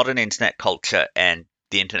modern internet culture and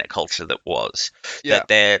the internet culture that was. Yeah.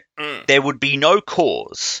 That there would be no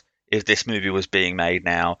cause, if this movie was being made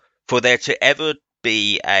now, for there to ever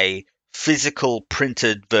be a physical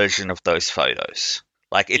printed version of those photos.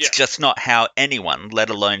 Like, it's just not how anyone, let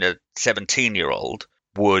alone a 17-year-old,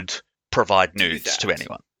 would provide nudes to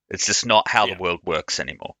anyone. It's just not how the world works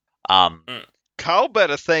anymore. Carl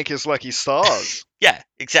better thank his lucky stars. Yeah,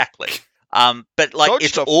 exactly. But like, Dodged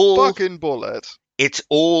it's a all fucking bullet. It's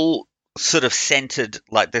all sort of centered,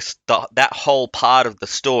 like this. That whole part of the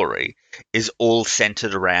story is all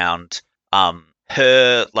centered around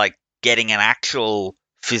her like getting an actual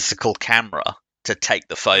physical camera to take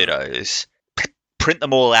the photos. Print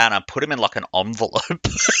them all out and put them in like an envelope.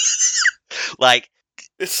 Like,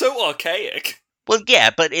 it's so archaic. Well,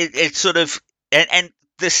 yeah, but it's sort of, and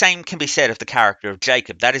the same can be said of the character of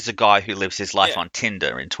Jacob. That is a guy who lives his life on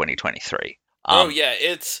Tinder in 2023.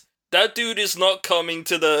 It's that dude is not coming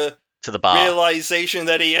to the bar. Realization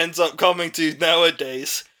that he ends up coming to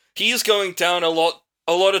nowadays. He's going down a lot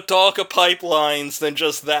of darker pipelines than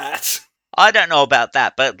just that. I don't know about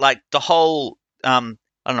that, but like the whole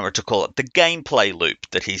I don't know what to call it. The gameplay loop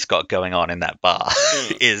that he's got going on in that bar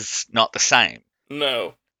is not the same.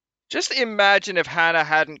 No. Just imagine if Hannah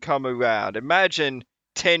hadn't come around. Imagine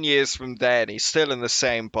 10 years from then, he's still in the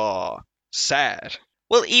same bar. Sad.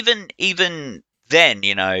 Well, even then,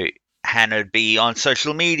 you know, Hannah'd be on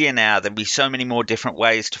social media now. There'd be so many more different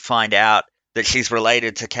ways to find out that she's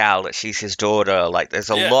related to Cal, that she's his daughter. Like,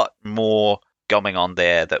 there's a lot more going on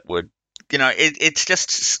there that would, you know, it's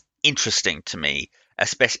just interesting to me.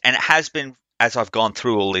 Especially, and it has been as I've gone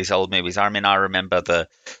through all these old movies. I mean, I remember the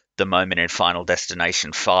moment in Final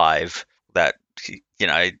Destination 5 that, you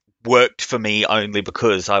know, worked for me only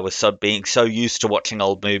because I was being so used to watching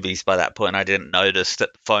old movies by that point. I didn't notice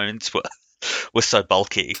that the phones were so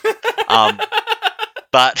bulky.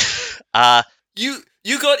 But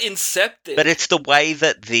you got incepted. But it's the way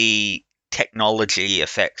that the technology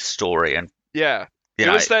affects story, and it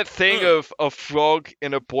was that thing of a frog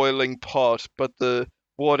in a boiling pot, but the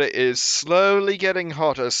water is slowly getting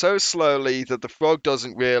hotter, so slowly that the frog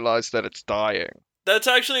doesn't realize that it's dying. That's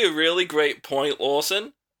actually a really great point,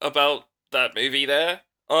 Lawson, about that movie there.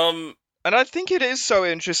 And I think it is so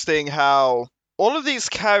interesting how all of these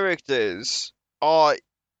characters are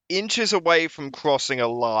inches away from crossing a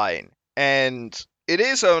line, and it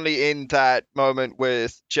is only in that moment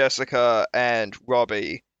with Jessica and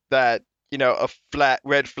Robbie that, you know, a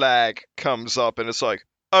red flag comes up and it's like,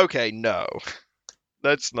 okay, no,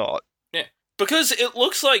 let's not. Yeah, because it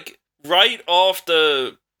looks like right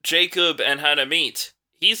after Jacob and Hannah meet,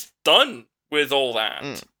 he's done with all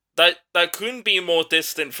that. That couldn't be more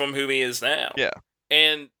distant from who he is now. Yeah.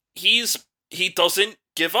 And he doesn't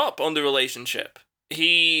give up on the relationship.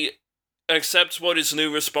 He accepts what his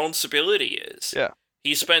new responsibility is. Yeah.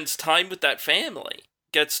 He spends time with that family,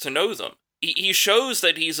 gets to know them. He shows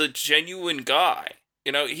that he's a genuine guy.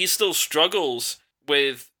 You know, he still struggles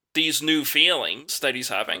with these new feelings that he's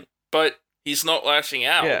having, but he's not lashing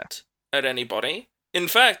out at anybody. In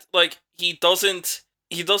fact, like, he doesn't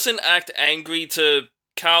act angry to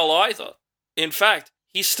Cal either. In fact,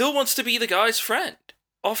 he still wants to be the guy's friend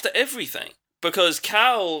after everything, because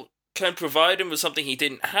Cal can provide him with something he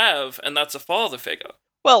didn't have, and that's a father figure.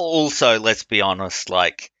 Well, also, let's be honest,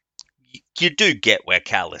 like, you do get where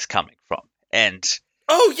Cal is coming from. And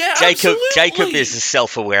Jacob is a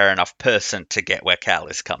self-aware enough person to get where Cal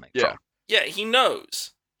is coming from. Yeah, he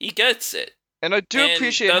knows. He gets it. And I do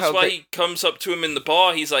appreciate that's how why he comes up to him in the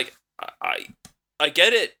bar. He's like, I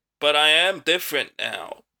get it, but I am different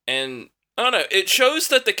now. And I don't know, it shows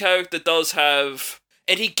that the character does have,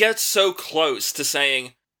 and he gets so close to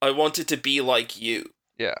saying, I wanted to be like you.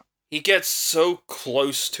 Yeah. He gets so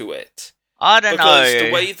close to it. I don't Because know.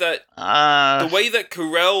 the way that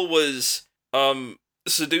Carell was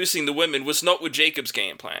seducing the women was not with Jacob's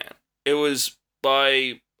game plan. It was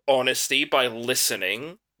by honesty, by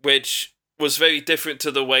listening, which was very different to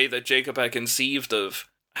the way that Jacob had conceived of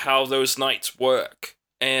how those nights work.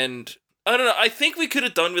 And I don't know, I think we could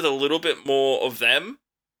have done with a little bit more of them.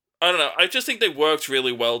 I don't know, I just think they worked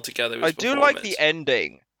really well together. I do like the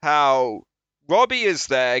ending, how Robbie is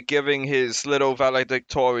there giving his little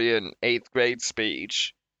valedictorian 8th grade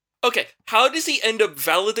speech. Okay, how does he end up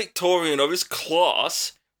valedictorian of his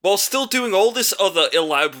class while still doing all this other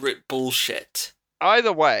elaborate bullshit?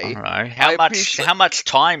 Either way, I don't know. How much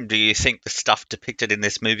time do you think the stuff depicted in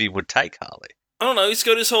this movie would take, Harley? I don't know, he's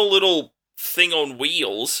got his whole little thing on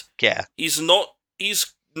wheels. Yeah. He's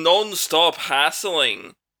non-stop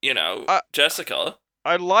hassling, Jessica.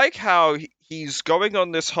 I like how he's going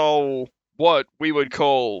on this whole, what we would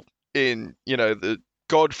call in, the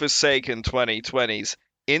godforsaken 2020s,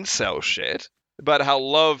 incel shit, about how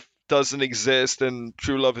love doesn't exist and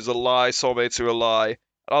true love is a lie, soulmates are a lie.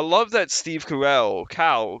 I love that Steve Carell,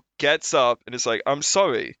 Cal, gets up and is like, I'm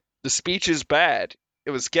sorry, the speech is bad.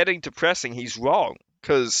 It was getting depressing. He's wrong.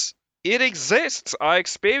 Because it exists. I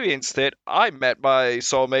experienced it. I met my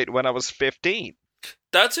soulmate when I was 15.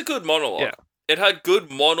 That's a good monologue. Yeah. It had good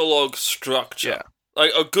monologue structure. Yeah.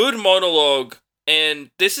 Like, a good monologue,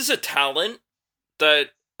 and this is a talent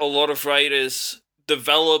that a lot of writers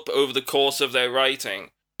develop over the course of their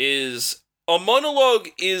writing, is a monologue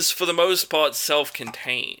is, for the most part,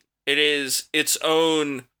 self-contained. It is its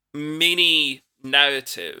own mini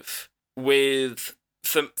narrative with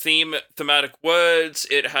thematic words.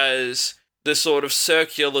 It has this sort of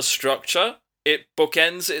circular structure. It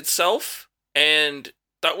bookends itself, and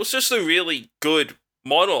that was just a really good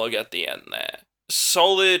monologue at the end there.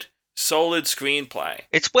 Solid screenplay.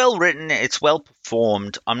 It's well written, it's well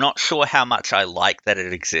performed. I'm not sure how much I like that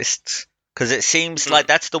it exists, because it seems like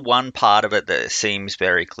that's the one part of it that seems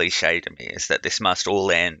very cliche to me, is that this must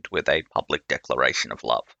all end with a public declaration of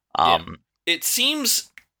love. It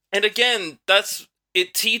seems, and again,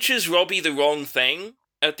 it teaches Robbie the wrong thing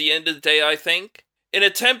at the end of the day, I think. In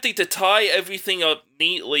attempting to tie everything up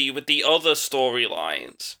neatly with the other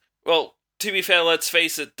storylines. Well, to be fair, let's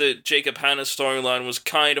face it, the Jacob Hannah storyline was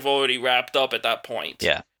kind of already wrapped up at that point.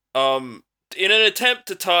 Yeah. In an attempt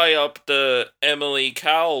to tie up the Emily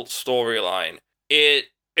Cal storyline, it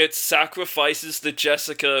sacrifices the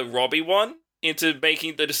Jessica Robbie one into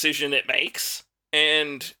making the decision it makes.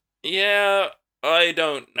 And yeah, I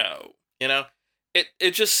don't know.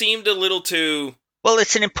 It just seemed a little too Well,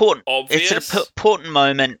 it's an important obvious. It's an important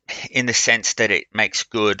moment in the sense that it makes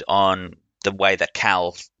good on the way that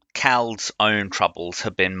Cal's own troubles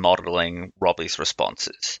have been modeling Robbie's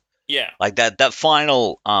responses. Yeah. Like that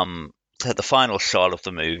final the final shot of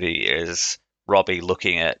the movie is Robbie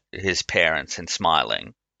looking at his parents and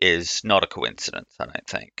smiling is not a coincidence, I don't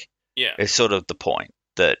think. Yeah. It's sort of the point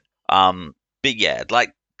that but yeah,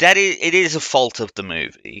 like it is a fault of the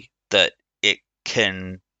movie that it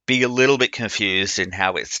can be a little bit confused in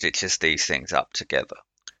how it stitches these things up together.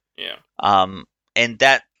 Yeah. And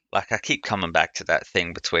that, like, I keep coming back to that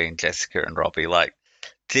thing between Jessica and Robbie. Like,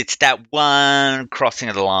 it's that one crossing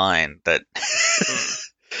of the line that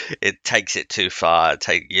it takes it too far.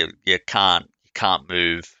 You can't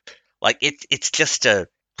move. Like, it's just a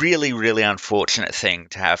really, really unfortunate thing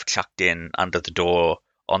to have chucked in under the door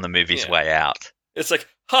on the movie's way out. It's like,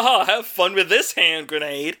 haha, have fun with this hand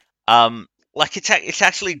grenade. Like it's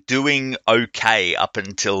actually doing okay up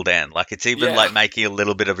until then. Like it's even like making a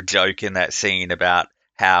little bit of a joke in that scene about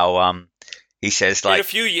how he says like, in a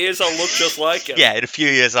few years I'll look just like him. Yeah, in a few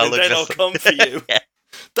years I'll look then just I'll come for you. Yeah.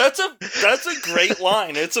 That's a great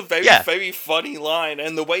line. It's a very very funny line,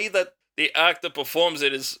 and the way that the actor performs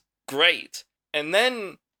it is great. And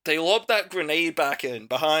then they lob that grenade back in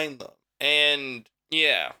behind them, and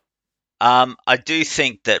yeah. I do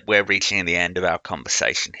think that we're reaching the end of our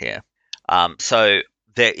conversation here. So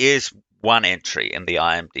there is one entry in the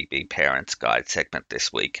IMDb Parents Guide segment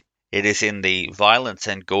this week. It is in the Violence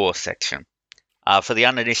and Gore section. For the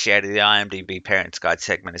uninitiated, the IMDb Parents Guide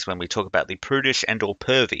segment is when we talk about the prudish and or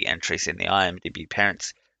pervy entries in the IMDb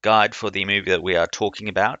Parents Guide for the movie that we are talking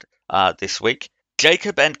about this week.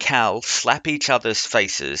 Jacob and Cal slap each other's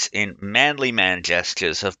faces in manly man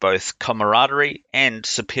gestures of both camaraderie and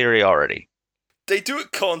superiority. They do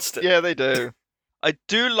it constantly. Yeah, they do. I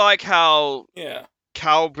do like how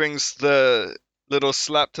Cal brings the little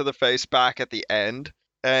slap to the face back at the end,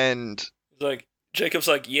 and Like Jacob's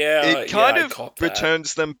like, yeah, it kind I of cop that.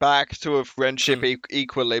 returns them back to a friendship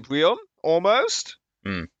equilibrium almost.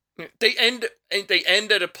 They end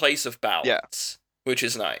at a place of balance, which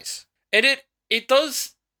is nice. And it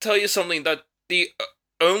does tell you something that the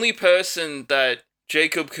only person that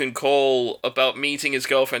Jacob can call about meeting his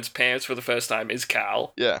girlfriend's parents for the first time is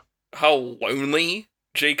Cal. Yeah. How lonely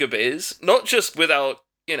Jacob is, not just without,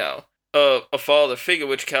 a father figure,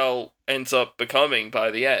 which Cal ends up becoming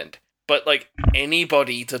by the end, but like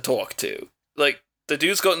anybody to talk to. Like the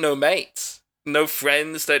dude's got no mates, no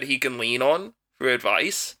friends that he can lean on for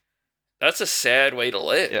advice. That's a sad way to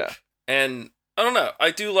live. Yeah. And I don't know,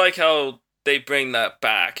 I do like how they bring that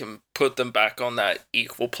back and put them back on that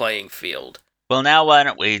equal playing field. Well, now why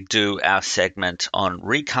don't we do our segment on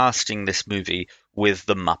recasting this movie with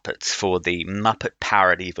the Muppets for the Muppet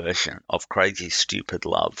parody version of Crazy Stupid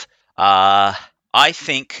Love. I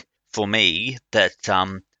think, for me, that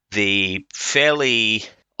the fairly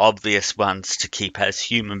obvious ones to keep as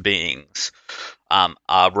human beings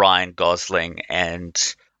are Ryan Gosling and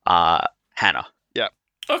Hannah. Yeah.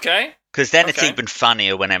 Okay. Because then it's even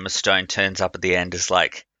funnier when Emma Stone turns up at the end as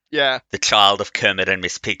like the child of Kermit and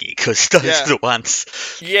Miss Piggy, because those are the ones.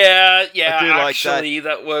 Yeah, I do like actually,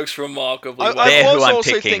 that works remarkably well.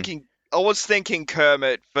 I was thinking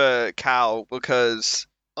Kermit for Cal, because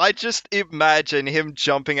I just imagine him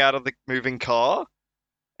jumping out of the moving car,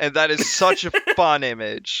 and that is such a fun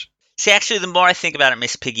image. See, actually, the more I think about it,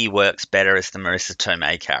 Miss Piggy works better as the Marissa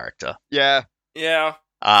Tomei character. Yeah. Yeah.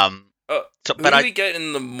 Who do we get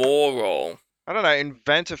in the Moore role? I don't know,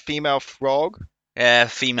 invent a female frog? Yeah,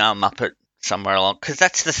 female Muppet somewhere along. Because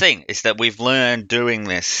that's the thing, is that we've learned doing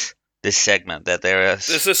this segment that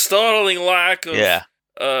there's a startling lack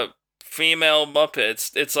of female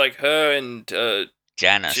Muppets. It's like her and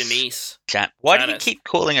Janice. Janice. Why do you keep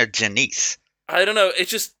calling her Janice? I don't know.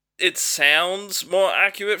 It sounds more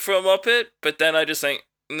accurate for a Muppet, but then I just think,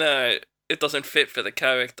 no, it doesn't fit for the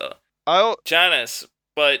character. Janice.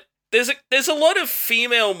 But there's a lot of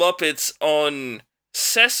female Muppets on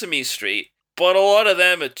Sesame Street, but a lot of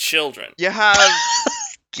them are children. You have...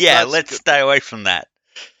 let's stay away from that.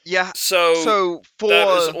 Yeah. So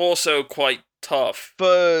that is also quite tough.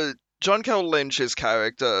 For John Carroll Lynch's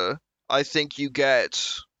character, I think you get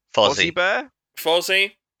Fozzie Bear.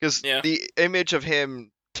 Fozzie? Because the image of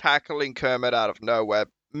him tackling Kermit out of nowhere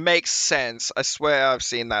makes sense. I swear I've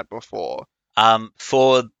seen that before.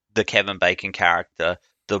 For the Kevin Bacon character,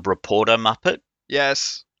 the reporter Muppet?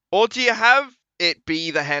 Yes. Or do you have it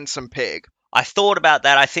be the handsome pig? I thought about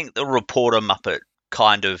that. I think the reporter Muppet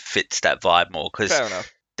kind of fits that vibe more, because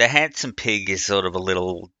the handsome pig is sort of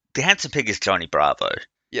the handsome pig is Johnny Bravo.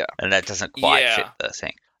 Yeah. And that doesn't quite fit the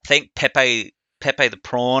thing. I think Pepe the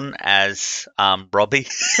Prawn as Robbie.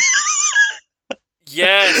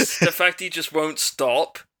 Yes, the fact he just won't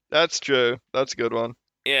stop. That's true. That's a good one.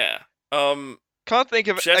 Yeah. Can't think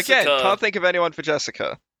of anyone for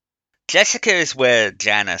Jessica. Jessica is where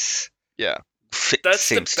Janice that's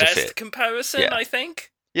seems the best to fit. comparison, I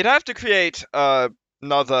think. You'd have to create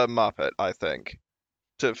another Muppet, I think,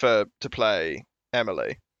 to play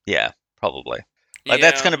Emily. Yeah, probably.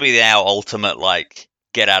 That's going to be our ultimate,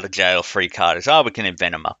 get out of jail free card. Is, we can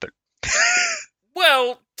invent a Muppet.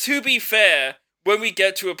 Well, to be fair, when we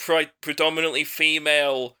get to a predominantly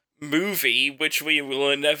female movie, which we will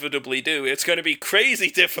inevitably do, it's going to be crazy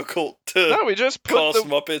difficult to we just put cast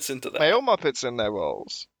Muppets into that. Male Muppets in their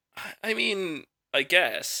roles. I mean, I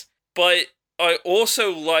guess. But I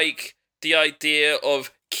also like the idea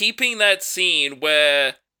of keeping that scene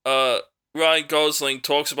where Ryan Gosling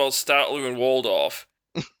talks about Statler and Waldorf.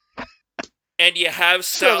 And you have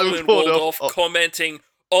Statler and Waldorf commenting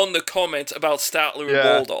on the comment about Statler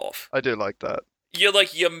and Waldorf. I do like that.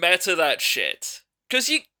 You meta that shit. Because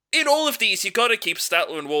in all of these, you gotta keep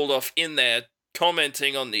Statler and Waldorf in there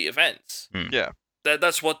commenting on the events. Yeah.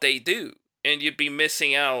 That's what they do. And you'd be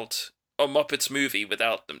missing out a Muppets movie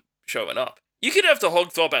without them showing up. You could have the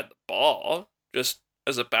Hogthrob at the bar, just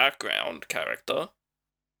as a background character.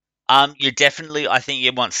 You definitely, I think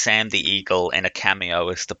you want Sam the Eagle in a cameo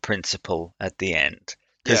as the principal at the end.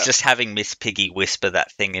 Because just having Miss Piggy whisper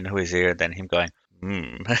that thing into his ear, and then him going,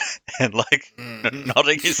 and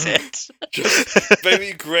nodding his head. Just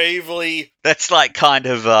very gravely. That's kind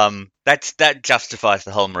of, that justifies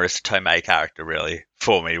the whole Marissa Tomei character, really,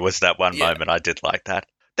 for me, was that one moment. I did like that.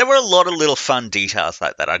 There were a lot of little fun details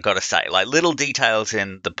like that, I've got to say. Little details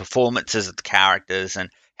in the performances of the characters and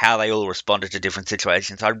how they all responded to different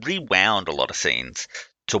situations. I rewound a lot of scenes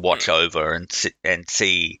to watch over and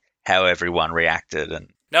see how everyone reacted. And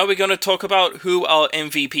Now we're going to talk about who our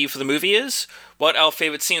MVP for the movie is, what our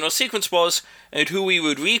favorite scene or sequence was, and who we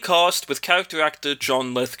would recast with character actor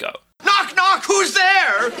John Lithgow. Knock, knock, who's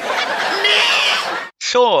there?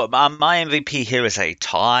 Sure, my MVP here is a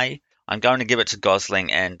tie. I'm going to give it to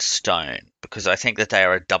Gosling and Stone because I think that they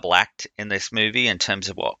are a double act in this movie in terms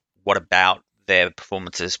of what about their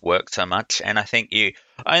performances work so much. And I think you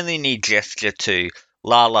only need gesture to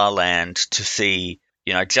La La Land to see,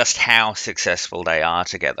 just how successful they are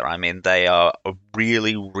together. I mean, they are a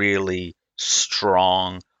really, really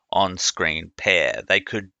strong on-screen pair. They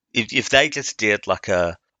could, if they just did like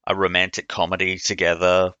a romantic comedy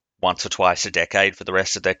together once or twice a decade for the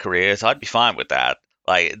rest of their careers, I'd be fine with that.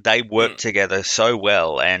 Like, they work together so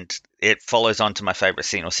well, and it follows on to my favorite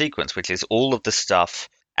scene or sequence, which is all of the stuff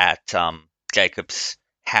at Jacob's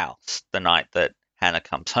house the night that Hannah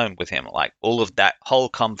comes home with him. Like, all of that whole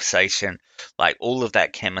conversation, like, all of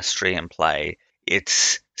that chemistry and play.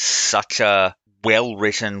 It's such a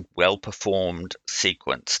well-written, well-performed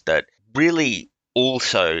sequence that really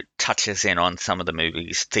also touches in on some of the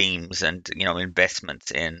movie's themes and,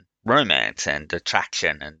 investments in romance and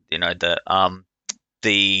attraction and,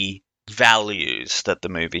 the values that the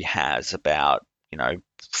movie has about,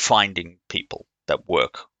 finding people that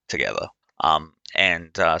work together. So I'm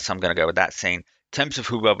going to go with that scene. In terms of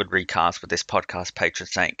who I would recast with this podcast patron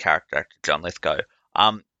saint character actor John Lithgow,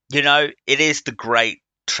 it is the great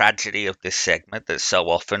tragedy of this segment that so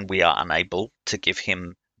often we are unable to give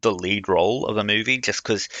him the lead role of a movie just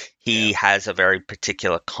because he has a very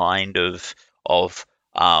particular kind of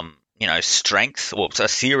strength, or a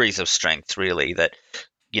series of strengths really that,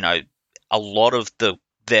 a lot of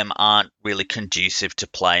them aren't really conducive to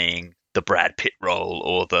playing the Brad Pitt role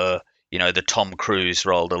or the Tom Cruise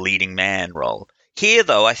role, the leading man role. Here,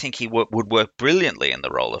 though, I think he would work brilliantly in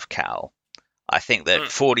the role of Cal. I think that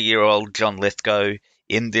 40-year-old John Lithgow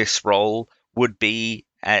in this role would be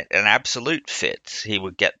an absolute fit. He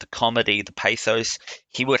would get the comedy, the pathos.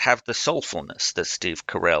 He would have the soulfulness that Steve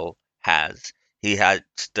Carell has. He has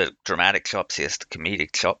the dramatic chops. He has the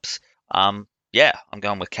comedic chops. I'm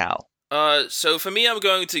going with Cal. So for me, I'm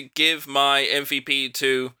going to give my MVP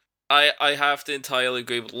to... I have to entirely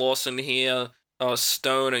agree with Lawson here.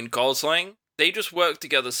 Stone and Gosling. They just work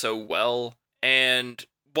together so well. And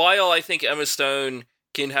while I think Emma Stone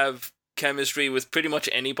can have chemistry with pretty much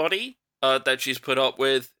anybody that she's put up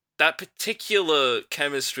with, that particular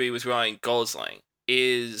chemistry with Ryan Gosling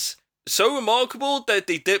is so remarkable that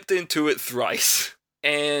they dipped into it thrice.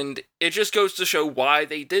 And it just goes to show why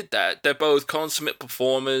they did that. They're both consummate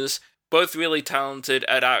performers, both really talented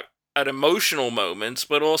at emotional moments,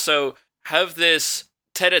 but also have this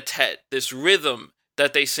tete-a-tete, this rhythm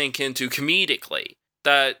that they sink into comedically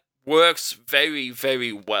that works very,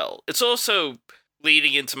 very well. It's also,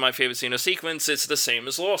 leading into my favorite scene or sequence, it's the same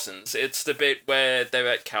as Lawson's. It's the bit where they're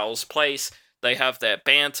at Cal's place, they have their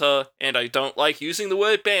banter, and I don't like using the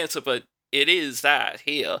word banter, but it is that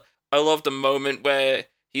here. I love the moment where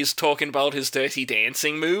he's talking about his Dirty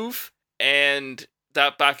Dancing move, and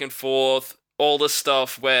that back and forth, all the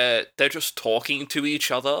stuff where they're just talking to each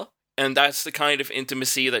other, and that's the kind of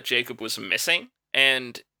intimacy that Jacob was missing.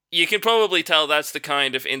 And you can probably tell that's the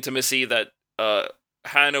kind of intimacy that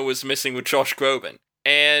Hannah was missing with Josh Groban.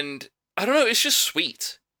 And I don't know, it's just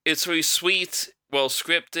sweet. It's really sweet, well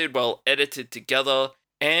scripted, well edited together,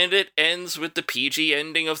 and it ends with the PG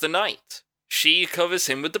ending of the night. She covers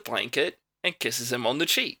him with the blanket and kisses him on the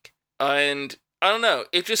cheek. And I don't know,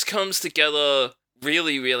 it just comes together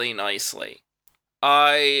really, really nicely.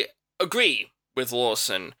 I agree with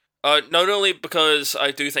Lawson. Not only because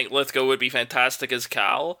I do think Lithgow would be fantastic as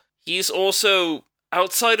Cal, he's also,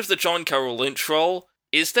 outside of the John Carroll Lynch role,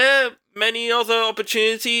 is there many other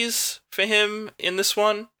opportunities for him in this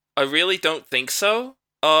one? I really don't think so.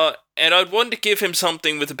 And I'd want to give him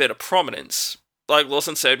something with a bit of prominence. Like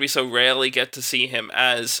Lawson said, we so rarely get to see him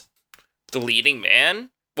as the leading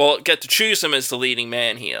man. Well, get to choose him as the leading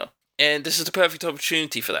man here. And this is the perfect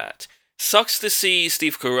opportunity for that. Sucks to see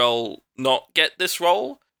Steve Carell not get this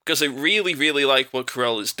role, because I really, really like what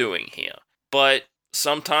Carell is doing here. But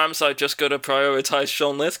sometimes I just gotta prioritize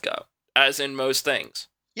John Lithgow, as in most things.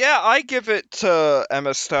 Yeah, I give it to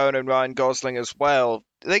Emma Stone and Ryan Gosling as well.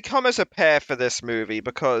 They come as a pair for this movie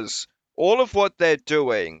because all of what they're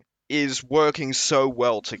doing is working so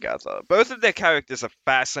well together. Both of their characters are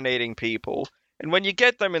fascinating people, and when you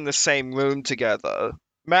get them in the same room together,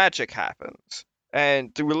 magic happens.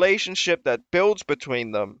 And the relationship that builds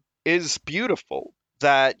between them is beautiful.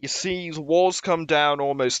 That you see the walls come down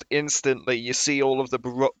almost instantly. You see all of the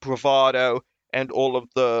bravado and all of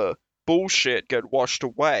the bullshit get washed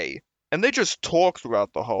away. And they just talk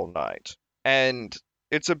throughout the whole night. And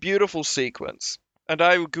It's a beautiful sequence. And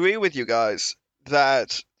I agree with you guys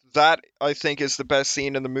that I think is the best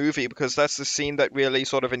scene in the movie because that's the scene that really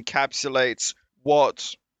sort of encapsulates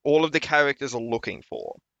what all of the characters are looking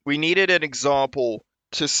for. We needed an example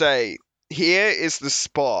to say, here is the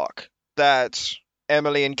spark that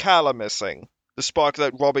Emily and Cal are missing, the spark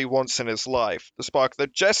that Robbie wants in his life, the spark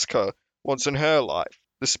that Jessica wants in her life,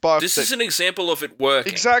 the spark This that... is an example of it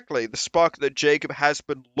working. Exactly, the spark that Jacob has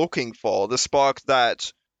been looking for, the spark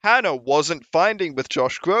that Hannah wasn't finding with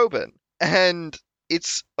Josh Groban. And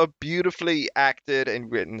it's a beautifully acted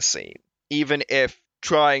and written scene, even if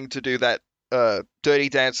trying to do that Dirty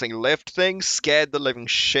Dancing lift thing scared the living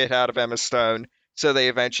shit out of Emma Stone, so they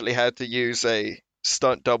eventually had to use a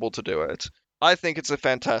stunt double to do it. I think it's a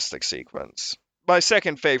fantastic sequence. My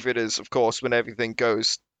second favorite is, of course, when everything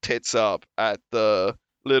goes tits up at the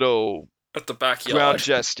little At the backyard. ground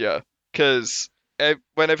gesture, because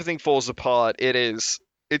when everything falls apart, it's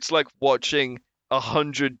like watching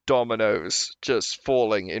 100 dominoes just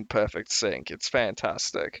falling in perfect sync. It's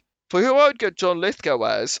fantastic. For who I would get John Lithgow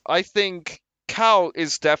as, I think Cal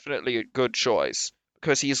is definitely a good choice,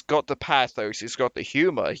 because he's got the pathos, he's got the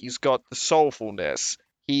humor, he's got the soulfulness.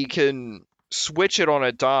 He can switch it on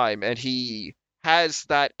a dime, and he has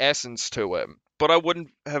that essence to him. But I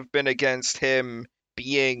wouldn't have been against him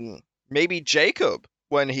being maybe Jacob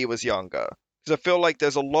when he was younger, because I feel like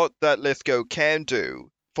there's a lot that Lithgow can do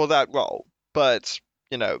for that role. But,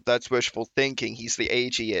 that's wishful thinking. He's the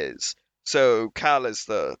age he is. So Cal is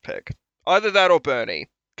the pick. Either that or Bernie,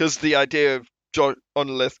 because the idea of John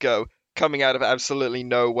Lithgow coming out of absolutely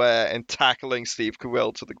nowhere and tackling Steve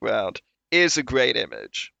Carell to the ground is a great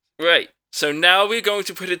image. Right. So now we're going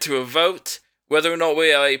to put it to a vote, whether or not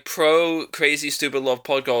we are a pro Crazy Stupid Love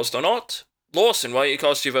podcast or not. Lawson, why don't you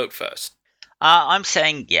cast your vote first? I'm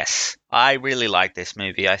saying yes. I really like this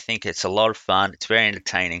movie. I think it's a lot of fun. It's very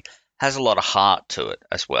entertaining. Has a lot of heart to it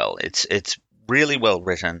as well. It's really well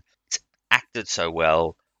written. It's acted so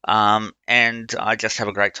well. And I just have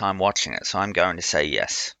a great time watching it. So I'm going to say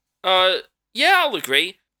yes. Yeah, I'll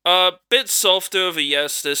agree. Bit softer of a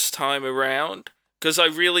yes this time around, because I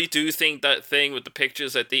really do think that thing with the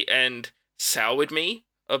pictures at the end soured me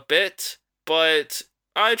a bit, but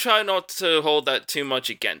I try not to hold that too much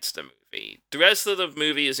against the movie. The rest of the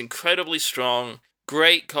movie is incredibly strong,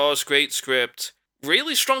 great cast, great script,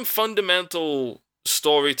 really strong fundamental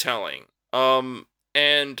storytelling,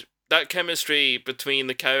 and that chemistry between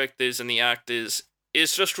the characters and the actors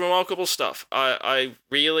is just remarkable stuff. I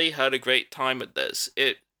really had a great time with this.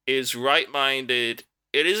 It is right-minded.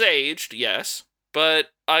 It is aged, yes,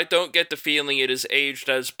 but I don't get the feeling it is aged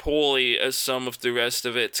as poorly as some of the rest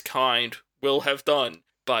of its kind will have done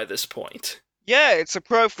by this point. Yeah, it's a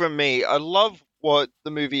pro from me. I love what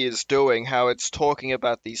the movie is doing, how it's talking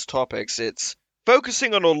about these topics. It's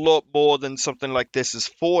focusing on a lot more than something like This Is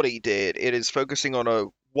 40 did. It is focusing on a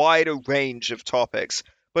wider range of topics,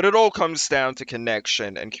 but it all comes down to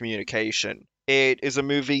connection and communication. It is a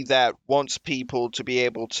movie that wants people to be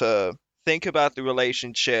able to think about the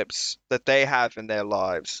relationships that they have in their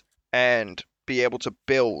lives and be able to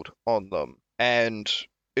build on them. And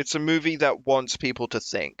it's a movie that wants people to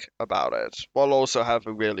think about it, while also have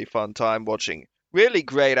a really fun time watching really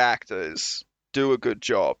great actors do a good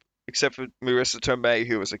job. Except for Marissa Tomei,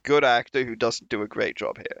 who is a good actor who doesn't do a great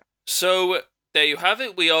job here. So, there you have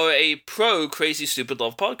it. We are a pro Crazy Stupid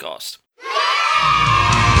Love podcast.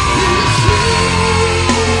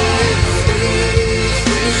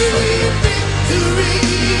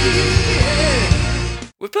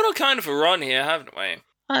 We've been on kind of a run here, haven't we?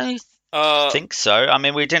 I think so. I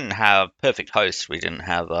mean, we didn't have perfect hosts. We didn't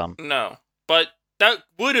have No, but that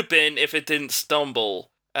would have been if it didn't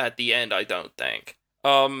stumble at the end, I don't think.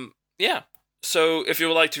 Yeah. So, if you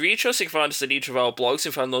would like to reach us, you can find us at each of our blogs.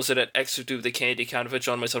 You can find those at Extra Do the Candy Counterfeit,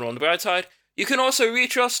 John Myself on the Bright Side. You can also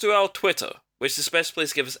reach us through our Twitter, which is the best place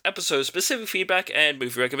to give us episode-specific feedback and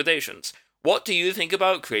movie recommendations. What do you think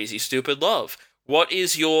about Crazy Stupid Love? What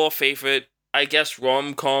is your favorite, I guess,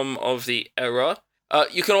 rom-com of the era?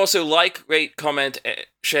 You can also like, rate, comment,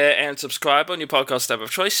 share, and subscribe on your podcast app of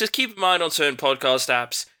choice. Just keep in mind on certain podcast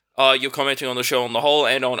apps, you're commenting on the show on the whole,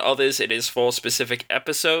 and on others, it is for specific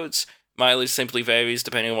episodes. Mileage simply varies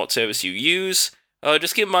depending on what service you use.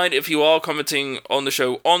 Just keep in mind, if you are commenting on the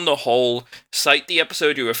show on the whole, cite the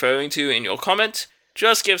episode you're referring to in your comment.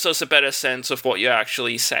 Just gives us a better sense of what you're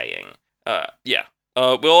actually saying. Yeah.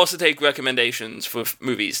 We'll also take recommendations for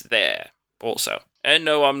movies there, also. And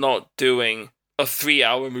no, I'm not doing a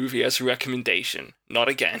 3-hour movie as a recommendation. Not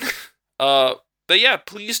again. But yeah,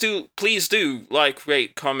 please do like,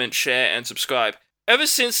 rate, comment, share, and subscribe. Ever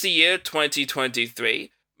since the year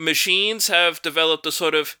 2023, machines have developed a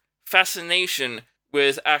sort of fascination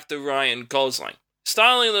with actor Ryan Gosling,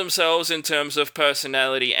 styling themselves in terms of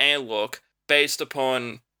personality and look based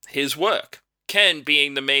upon his work. Ken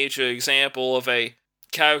being the major example of a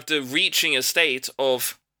character reaching a state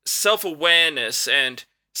of self-awareness and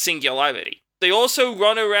singularity. They also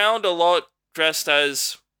run around a lot dressed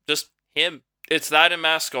as just him. It's that and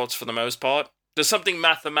mascots for the most part. There's something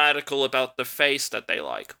mathematical about the face that they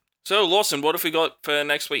like. So, Lawson, what have we got for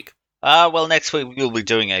next week? Well, next week we'll be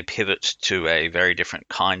doing a pivot to a very different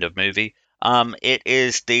kind of movie. It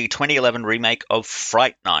is the 2011 remake of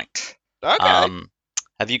Fright Night. Okay.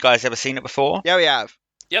 Have you guys ever seen it before? Yeah, we have.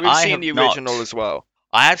 Yep. We've I seen have the not. original as well.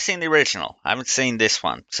 I have seen the original. I haven't seen this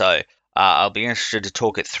one. So I'll be interested to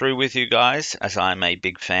talk it through with you guys, as I'm a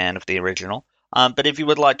big fan of the original. But if you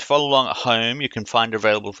would like to follow along at home, you can find it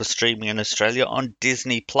available for streaming in Australia on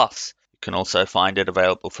Disney+. You can also find it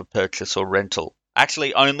available for purchase or rental.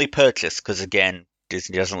 Actually, only purchase, because again,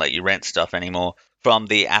 Disney doesn't let you rent stuff anymore, from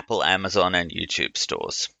the Apple, Amazon, and YouTube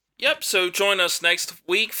stores. Yep, so join us next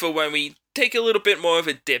week for when we take a little bit more of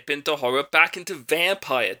a dip into horror, back into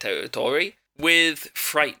vampire territory, with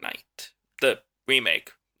Fright Night, the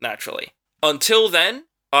remake, naturally. Until then,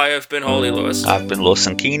 I have been Holly Lewis. I've been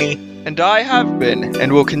Lawson Keeney. And I have been,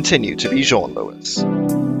 and will continue to be Jean Lewis.